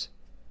 saves.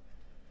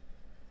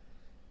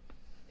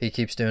 He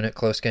keeps doing it.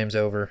 Close game's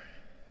over.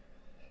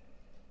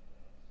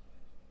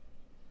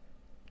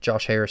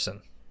 Josh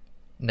Harrison.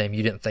 Name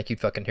you didn't think you'd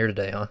fucking hear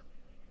today, huh?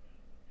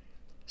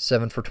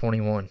 7 for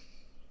 21.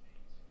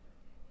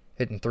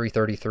 Hitting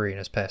 .333 in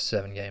his past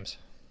 7 games.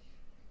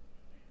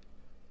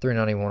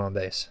 391 on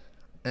base.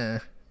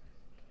 For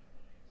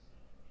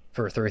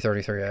a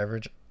 .333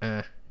 average.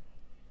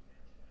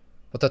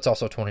 But that's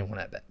also 21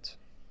 at-bats.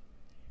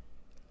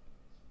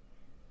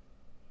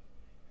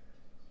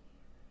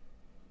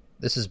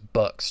 This is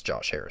Bucks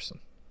Josh Harrison.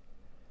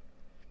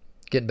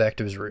 Getting back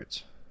to his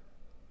roots.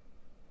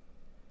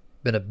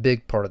 Been a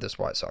big part of this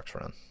White Sox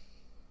run.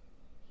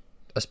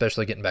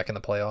 Especially getting back in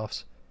the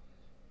playoffs.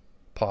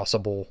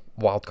 Possible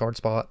wild card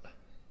spot.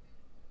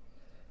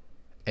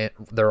 And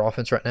their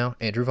offense right now,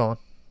 Andrew Vaughn,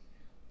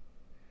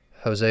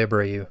 Jose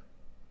Abreu,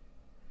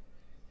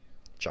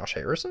 Josh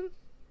Harrison?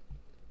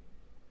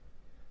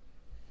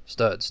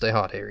 Stud. Stay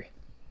hot, Harry.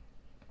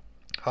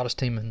 Hottest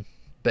team in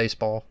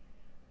baseball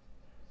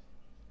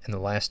in the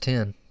last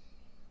 10.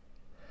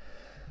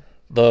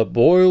 The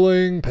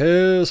boiling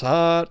piss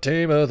hot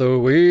team of the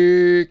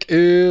week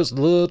is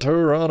the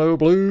Toronto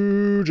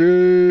Blue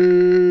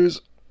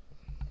Jays.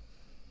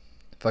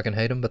 Fucking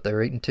hate them, but they're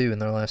 8-2 in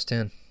their last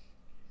 10.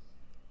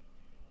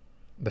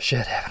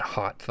 Bichette having a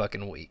hot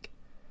fucking week.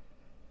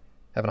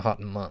 Having a hot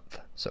month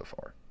so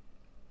far.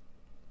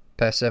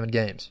 Past 7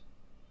 games.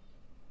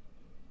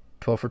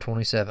 12 for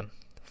 27.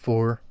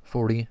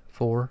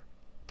 444.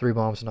 3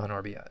 bombs, 9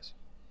 RBIs.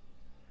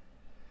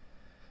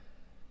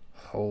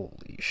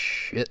 Holy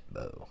shit,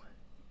 Bo.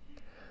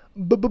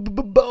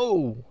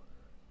 Bo!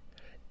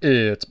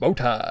 It's Bo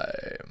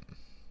time.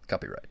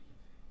 Copyright.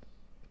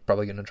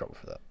 Probably getting in trouble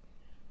for that.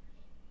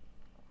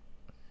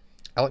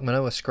 Alek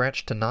Manoah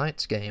scratched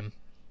tonight's game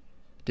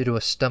due to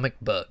a stomach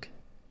bug.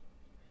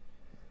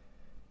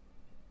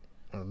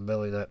 With a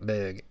belly that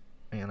big,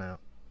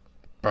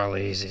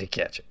 probably easy to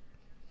catch it.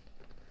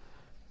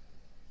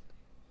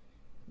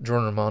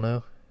 Jordan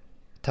Romano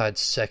tied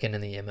second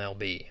in the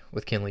MLB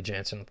with Kenley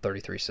Jansen with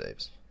 33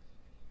 saves.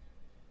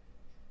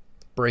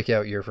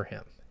 Breakout year for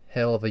him.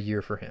 Hell of a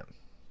year for him.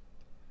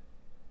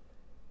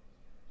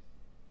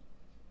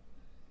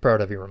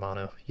 Proud of you,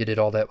 Romano. You did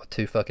all that with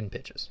 2 fucking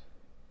pitches.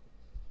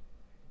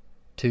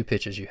 2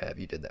 pitches you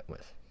did that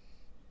with.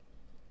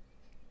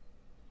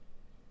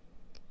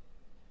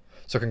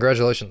 So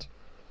congratulations.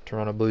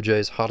 Toronto Blue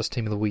Jays, hottest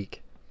team of the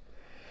week.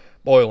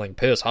 Boiling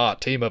piss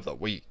hot team of the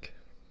week.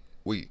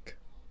 Week.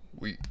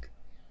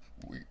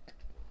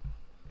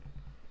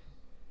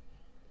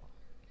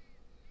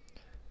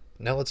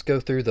 Now let's go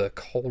through the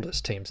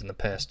coldest teams in the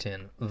past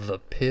 10. The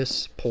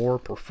piss poor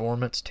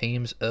performance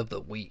teams of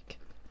the week.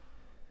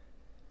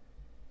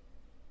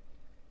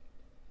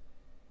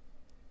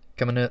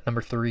 Coming in at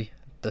number 3,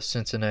 the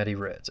Cincinnati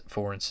Reds at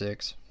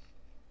 4-6.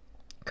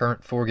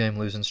 Current 4-game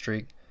losing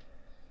streak.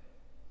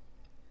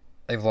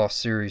 They've lost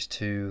series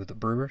to the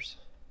Brewers,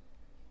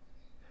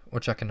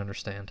 which I can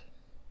understand,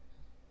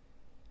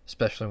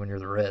 especially when you're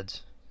the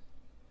Reds.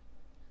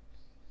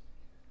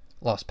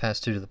 Lost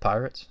past 2 to the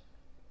Pirates.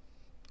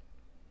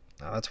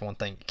 Now that's one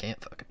thing you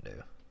can't fucking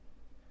do.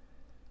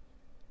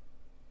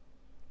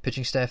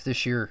 Pitching staff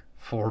this year,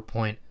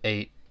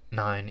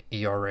 4.89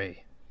 ERA.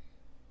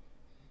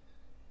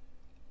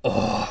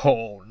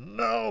 Oh,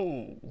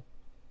 no!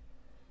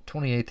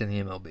 28th in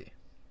the MLB.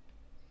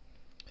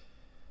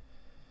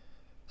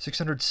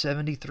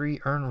 673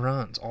 earned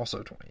runs,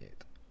 also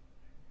 28th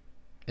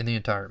in the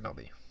entire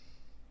MLB.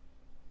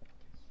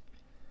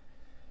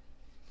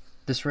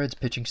 This Reds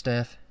pitching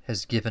staff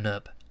has given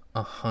up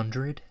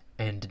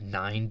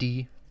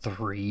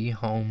 193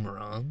 home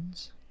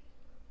runs.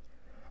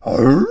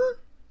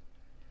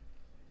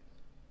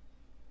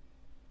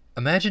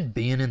 Imagine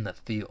being in the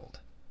field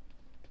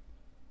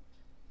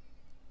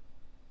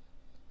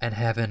and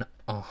having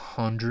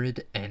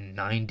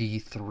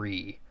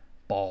 193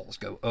 balls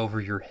go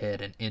over your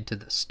head and into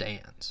the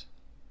stands.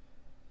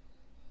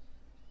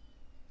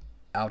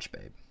 Ouch,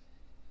 babe.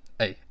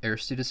 Hey,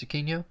 Aristides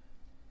Aquino,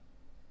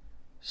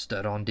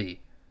 stud on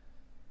D.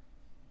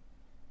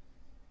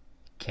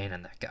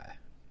 Cannon that guy.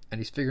 And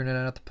he's figuring it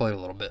out at the plate a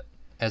little bit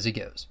as he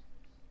goes.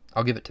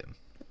 I'll give it to him.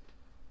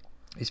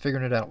 He's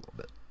figuring it out a little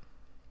bit.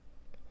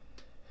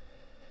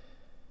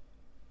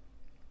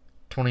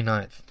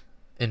 29th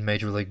in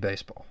Major League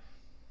Baseball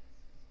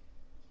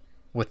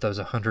with those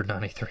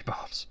 193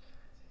 bombs.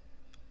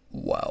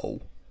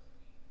 Wow.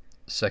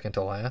 Second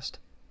to last.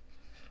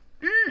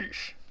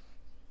 Eesh.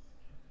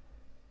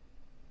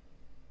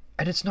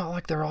 And it's not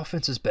like their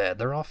offense is bad.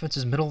 Their offense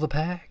is middle of the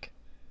pack.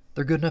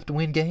 They're good enough to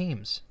win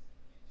games.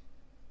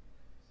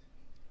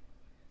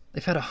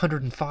 They've had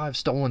 105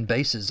 stolen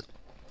bases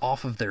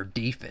off of their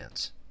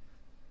defense.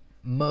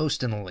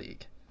 Most in the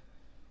league.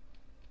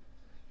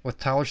 With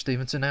Tyler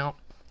Stevenson out,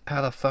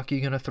 how the fuck are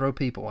you going to throw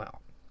people out?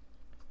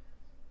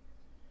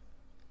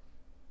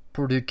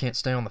 Poor dude can't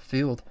stay on the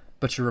field,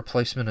 but your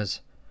replacement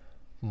is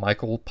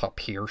Michael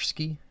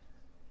Papierski?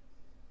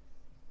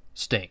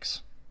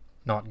 Stinks.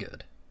 Not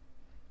good.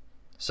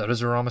 So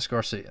does Aramis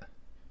Garcia.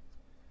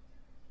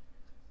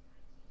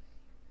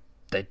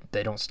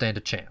 They don't stand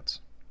a chance.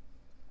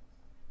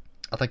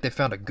 I think they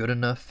found a good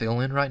enough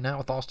fill-in right now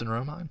with Austin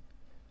Romine.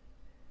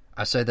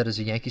 I say that as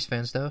a Yankees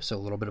fan, though, so a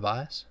little bit of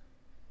bias.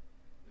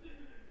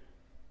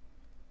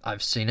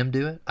 I've seen him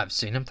do it. I've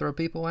seen him throw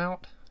people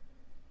out.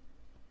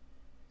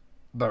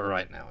 But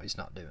right now, he's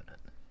not doing it.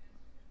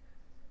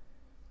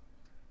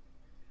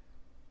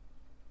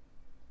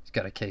 He's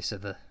got a case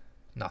of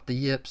not the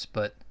yips,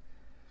 but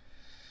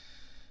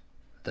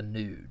the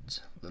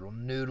nudes. Little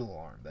noodle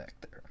arm back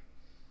there.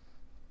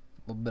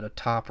 A little bit of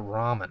top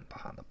ramen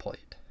behind the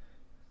plate.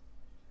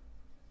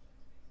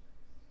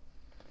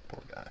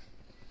 Poor guy.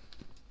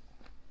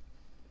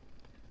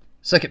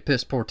 Second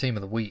piss poor team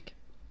of the week.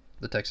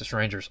 The Texas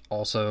Rangers,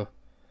 also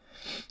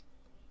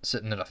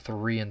sitting at a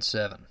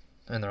 3-7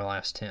 in their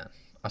last 10.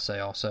 I say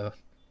also,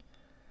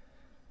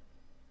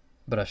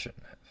 but I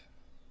shouldn't have,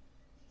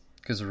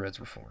 because the Reds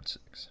were 4-6.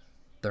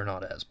 They're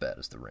not as bad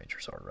as the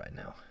Rangers are right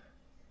now.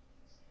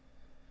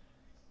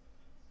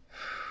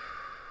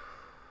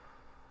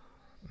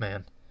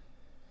 Man,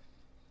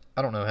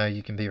 I don't know how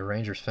you can be a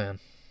Rangers fan.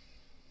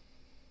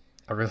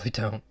 I really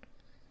don't.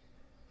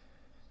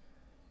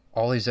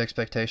 All these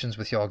expectations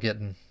with y'all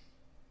getting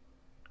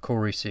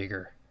Corey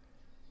Seager,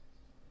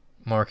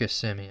 Marcus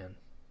Semien,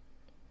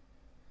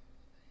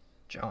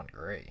 John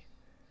Gray.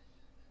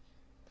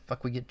 The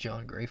fuck we get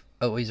John Gray?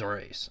 Oh, he's our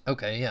ace.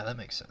 Okay, yeah, that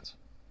makes sense.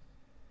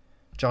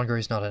 John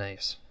Gray's not an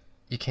ace.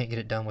 You can't get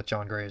it done with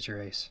John Gray as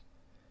your ace.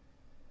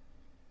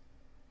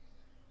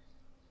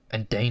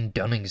 And Dane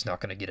Dunning's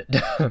not going to get it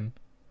done.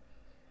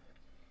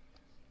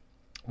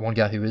 One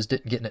guy who is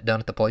getting it done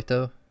at the plate,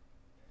 though,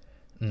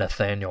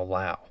 Nathaniel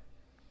Lau.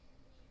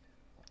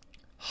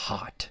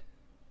 Hot.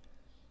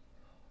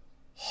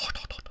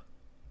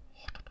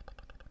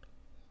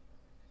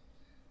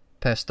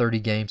 Past 30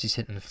 games, he's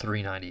hitting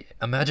 398.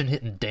 Imagine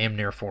hitting damn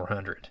near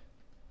 400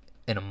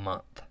 in a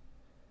month.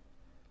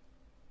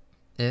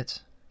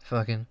 It's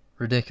fucking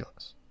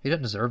ridiculous. He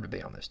doesn't deserve to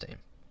be on this team.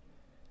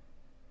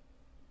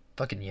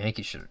 Fucking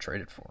Yankees should have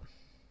traded for him.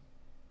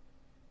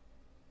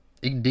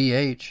 He can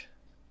DH.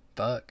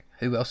 Fuck.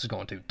 Who else is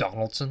going to?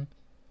 Donaldson?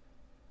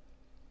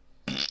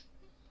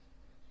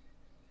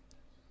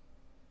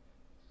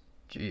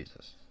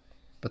 Jesus.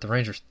 But the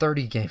Rangers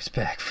 30 games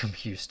back from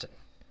Houston.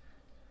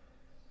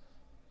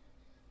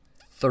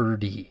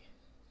 30.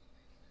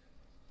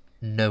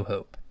 No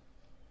hope.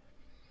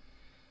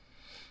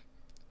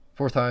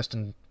 Fourth highest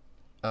in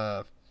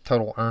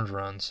total earned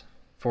runs.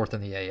 Fourth in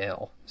the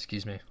AL.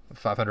 Excuse me.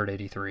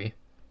 583.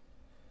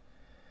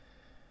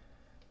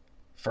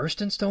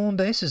 First in stolen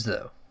bases,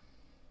 though.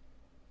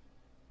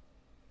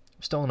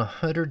 Stolen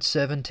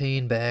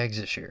 117 bags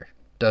this year.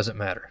 Doesn't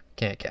matter.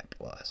 Can't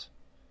capitalize.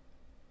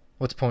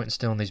 What's the point in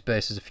stealing these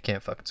bases if you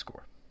can't fucking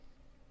score?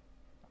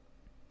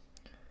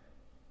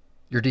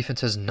 Your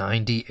defense has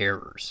 90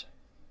 errors.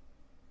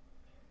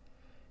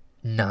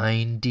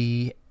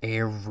 90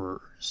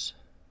 errors.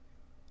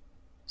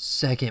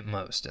 Second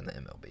most in the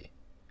MLB.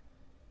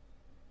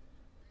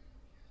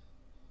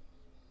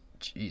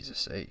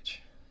 Jesus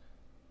H.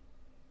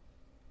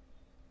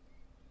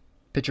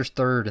 Pitcher's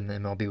third in the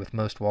MLB with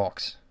most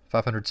walks.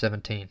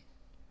 517.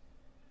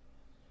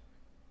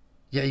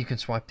 Yeah, you can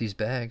swipe these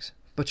bags,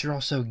 but you're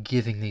also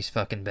giving these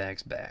fucking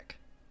bags back.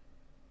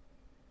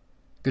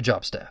 Good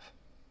job, staff.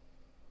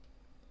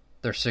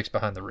 They're 6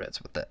 behind the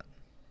Reds with that.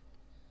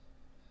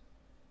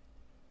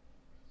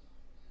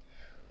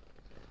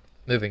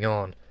 Moving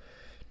on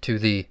to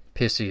the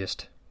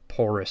pissiest,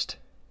 poorest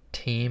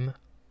team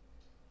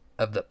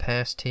of the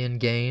past 10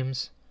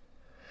 games.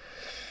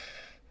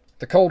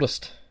 The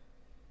coldest,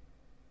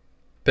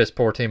 piss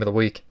poor team of the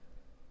week.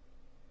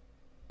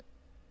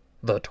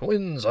 The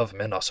Twins of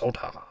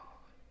Minnesota.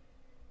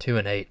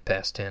 2-8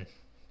 past 10.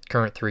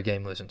 Current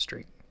 3-game losing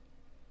streak.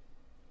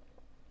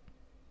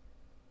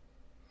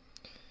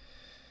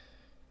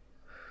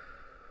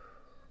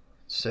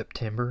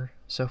 September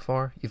so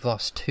far, you've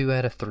lost 2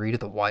 out of 3 to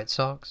the White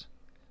Sox.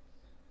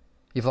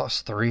 You've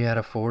lost 3 out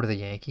of 4 to the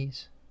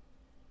Yankees.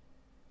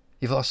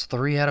 You've lost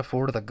 3 out of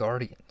 4 to the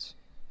Guardians.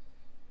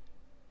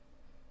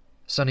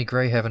 Sonny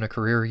Gray having a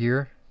career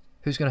year.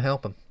 Who's going to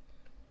help him?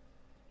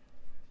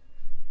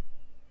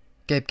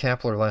 Gabe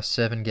Kapler last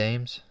 7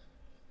 games.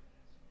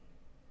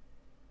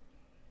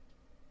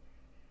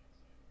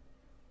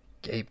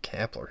 Gabe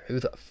Kapler, who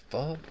the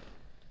fuck?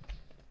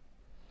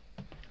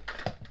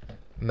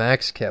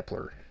 Max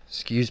Kepler.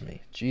 Excuse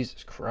me.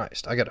 Jesus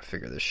Christ. I gotta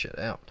figure this shit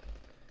out.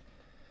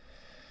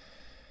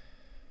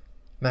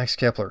 Max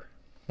Kepler.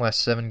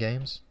 Last 7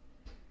 games.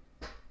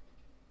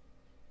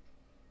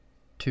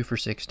 2 for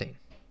 16.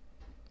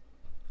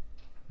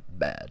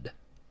 Bad.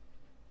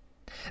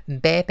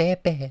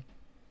 Bad.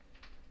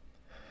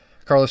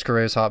 Carlos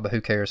Correa's hot, but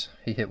who cares?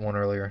 He hit one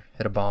earlier.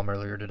 Hit a bomb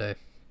earlier today.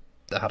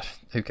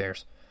 Who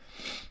cares?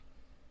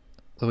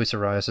 Luis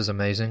Arias is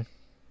amazing.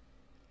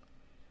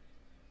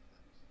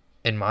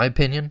 In my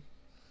opinion,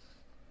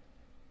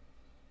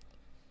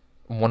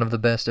 one of the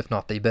best, if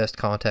not the best,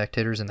 contact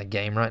hitters in the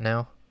game right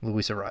now,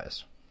 Luis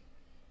Arias.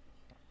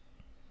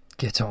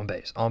 Gets on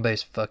base. On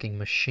base fucking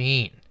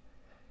machine.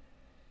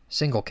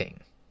 Single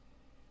king.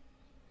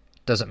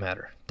 Doesn't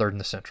matter. 3rd in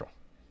the Central.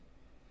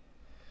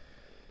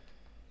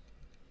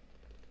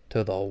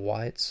 To the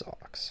White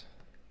Sox.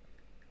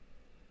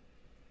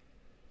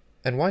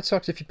 And White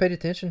Sox, if you paid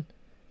attention,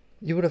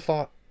 you would have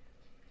thought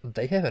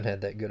they haven't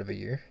had that good of a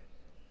year.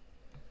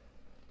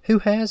 Who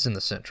has in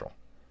the Central?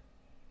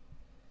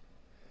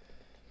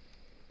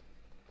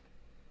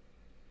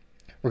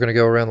 We're going to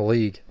go around the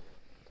league.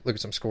 Look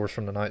at some scores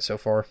from the night so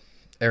far.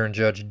 Aaron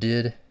Judge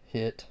did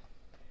hit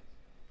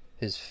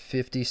his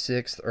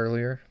 56th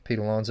earlier. Pete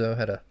Alonso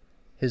had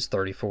his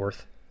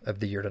 34th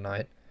of the year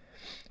tonight.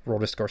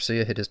 Roldis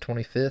Garcia hit his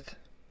 25th.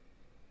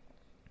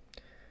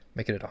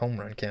 Making it a home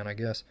run count, I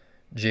guess.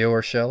 Gio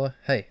Urshela,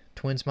 hey,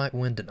 Twins might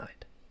win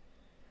tonight.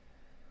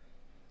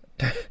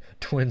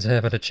 Twins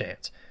having a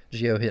chance.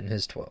 Gio hitting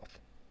his 12th.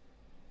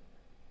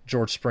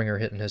 George Springer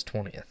hitting his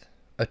 20th.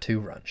 A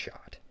 2-run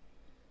shot.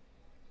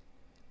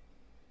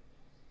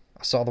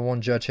 I saw the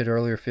one Judge hit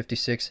earlier,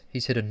 56.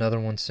 He's hit another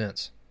one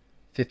since.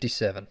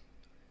 57.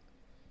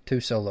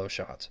 2 solo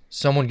shots.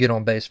 Someone get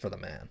on base for the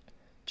man.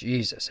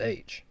 Jesus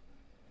H.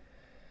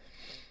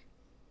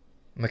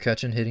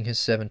 McCutchen hitting his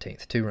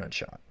 17th. 2-run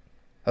shot.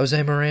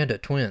 Jose Miranda,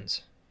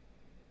 Twins.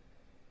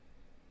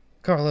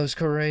 Carlos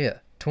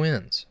Correa,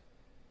 Twins.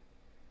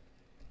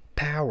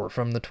 Power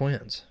from the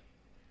Twins.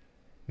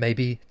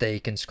 Maybe they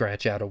can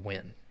scratch out a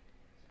win.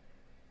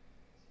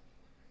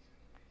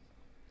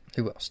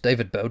 Who else?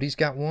 David Bodie's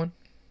got one.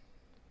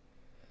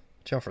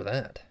 Watch out for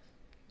that.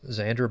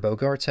 Xander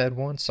Bogaerts had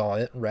one. Saw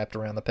it. Wrapped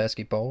around the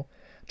pesky pole.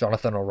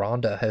 Jonathan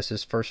Aranda has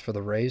his first for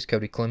the Rays.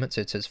 Cody Clements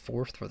hits his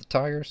 4th for the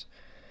Tigers.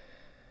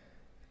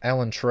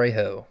 Alan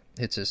Trejo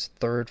hits his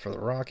 3rd for the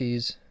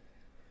Rockies.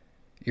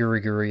 Yuri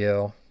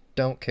Gurriel,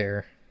 don't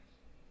care,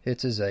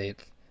 hits his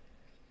 8th.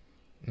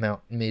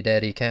 Mount Me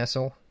Daddy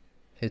Castle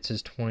hits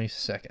his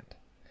 22nd.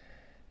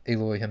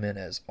 Eloy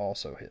Jimenez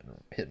also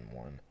hitting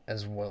one,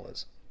 as well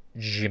as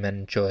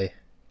Jimen Choi.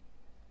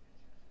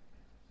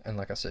 And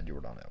like I said,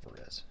 Yordan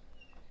Alvarez.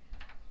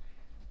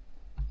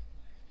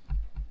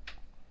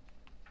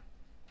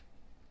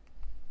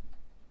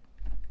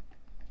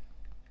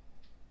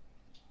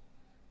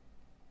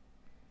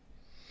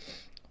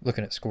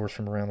 Looking at scores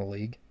from around the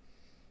league.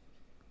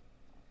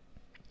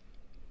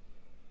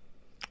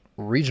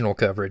 Regional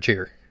coverage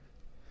here.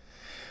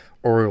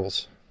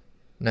 Orioles,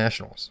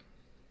 Nationals.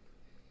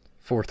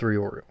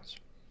 4-3 Orioles.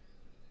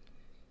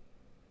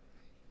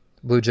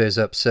 Blue Jays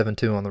up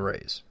 7-2 on the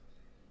Rays.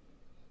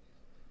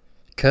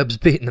 Cubs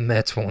beating the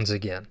Mets once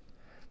again.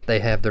 They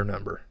have their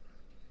number.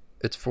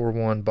 It's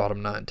 4-1,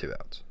 bottom 9, 2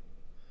 outs.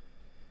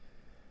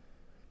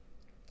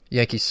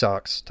 Yankees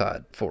Sox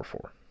tied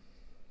 4-4.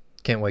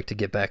 Can't wait to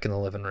get back in the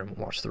living room and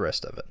watch the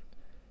rest of it.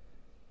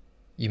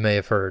 You may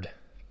have heard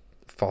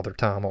Father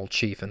Time, old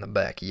Chief, in the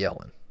back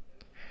yelling.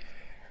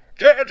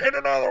 Judge, hit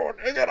another one.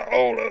 He got a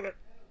hold of it.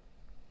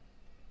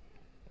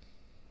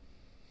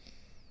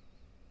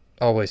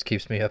 Always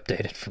keeps me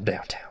updated from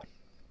downtown.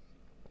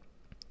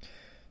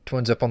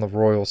 Twins up on the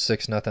Royals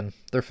 6-0.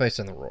 They're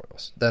facing the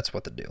Royals. That's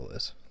what the deal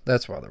is.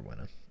 That's why they're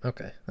winning.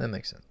 Okay, that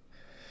makes sense.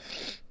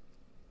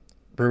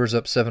 Brewers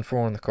up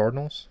 7-4 on the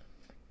Cardinals.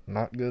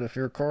 Not good if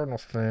you're a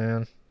Cardinals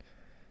fan.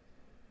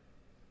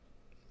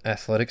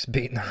 Athletics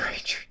beating the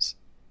Rangers.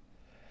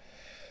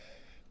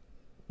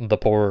 The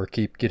poor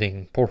keep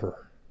getting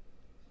poorer.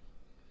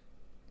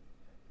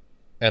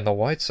 And the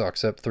White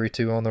Sox up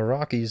 3-2 on the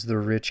Rockies. The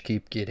rich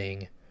keep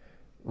getting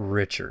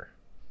richer.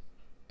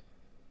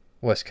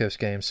 West Coast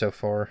games so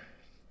far.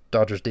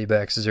 Dodgers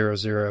D-backs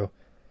 0-0.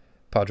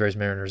 Padres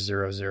Mariners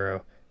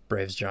 0-0.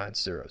 Braves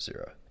Giants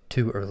 0-0.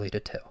 Too early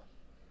to tell.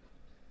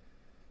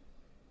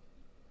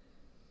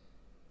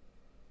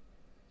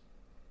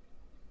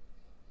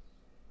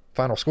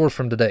 Final scores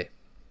from today.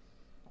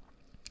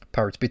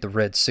 Pirates beat the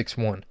Reds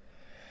 6-1.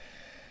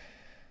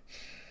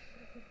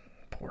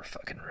 Poor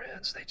fucking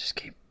Reds. They just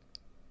keep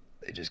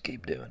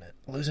doing it.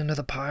 Losing to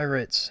the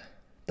Pirates.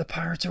 The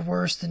Pirates are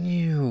worse than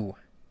you.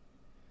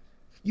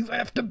 You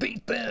have to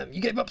beat them. You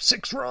gave up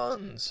 6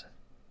 runs.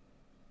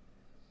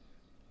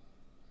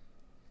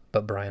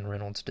 But Brian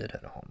Reynolds did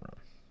hit a home run.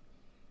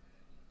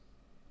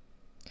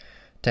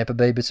 Tampa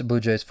Bay beats the Blue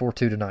Jays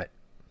 4-2 tonight.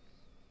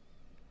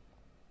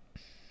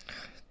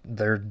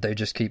 They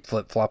just keep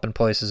flip-flopping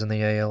places in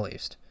the AL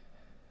East.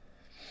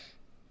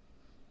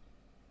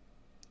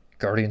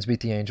 Guardians beat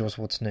the Angels.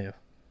 What's new?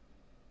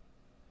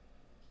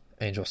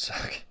 Angels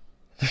suck.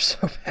 They're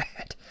so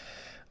bad.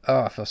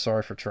 Oh, I feel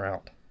sorry for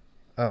Trout.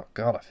 Oh,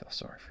 God, I feel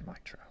sorry for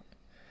Mike Trout.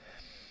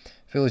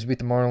 Phillies beat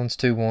the Marlins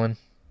 2-1.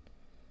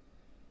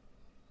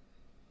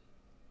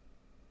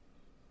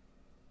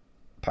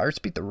 Pirates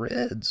beat the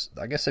Reds.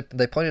 I guess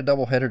they played a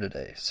doubleheader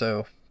today,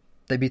 so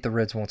they beat the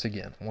Reds once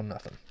again,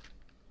 1-0.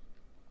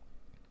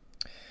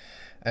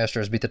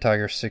 Astros beat the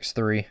Tigers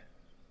 6-3.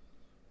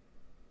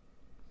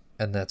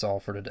 And that's all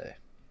for today.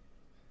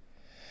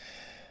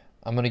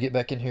 I'm going to get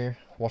back in here,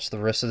 watch the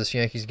rest of this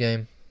Yankees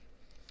game.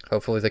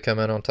 Hopefully they come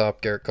out on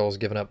top. Garrett Cole's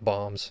giving up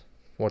bombs.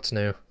 What's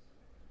new?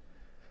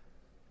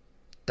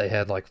 They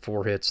had like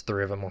 4 hits,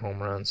 3 of them were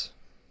home runs.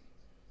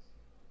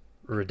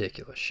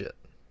 Ridiculous shit.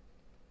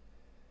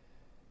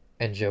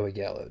 And Joey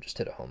Gallo just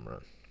hit a home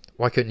run.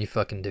 Why couldn't you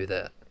fucking do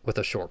that with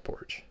a short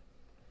porch?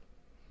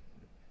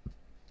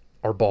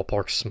 Our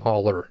ballpark's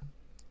smaller.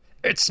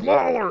 It's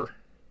smaller!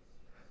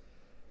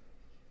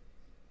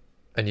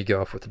 And you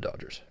go off with the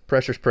Dodgers.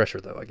 Pressure's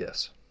pressure, though, I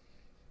guess.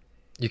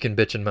 You can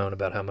bitch and moan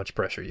about how much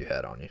pressure you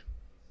had on you.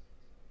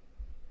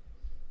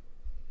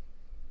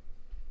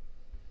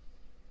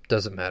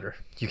 Doesn't matter.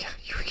 You're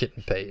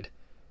getting paid.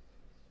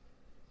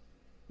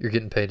 You're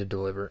getting paid to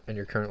deliver, and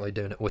you're currently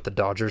doing it with the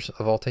Dodgers,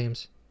 of all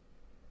teams.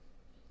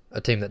 A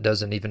team that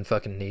doesn't even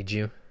fucking need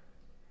you.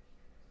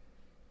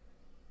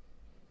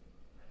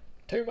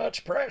 Too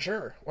much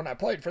pressure. When I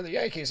played for the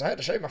Yankees, I had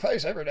to shave my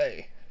face every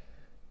day.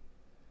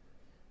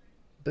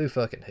 Boo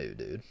fucking who,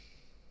 dude?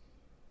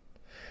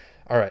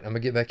 Alright, I'm going to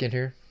get back in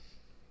here.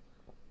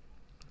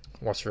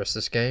 Watch the rest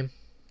of this game.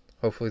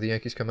 Hopefully the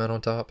Yankees come out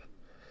on top.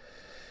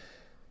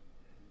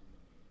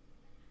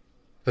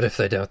 But if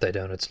they don't, they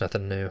don't. It's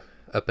nothing new.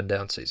 Up and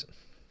down season.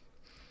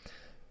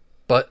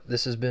 But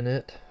this has been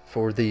it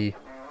for the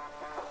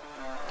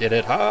Get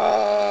It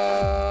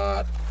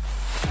Hot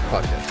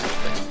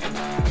podcast.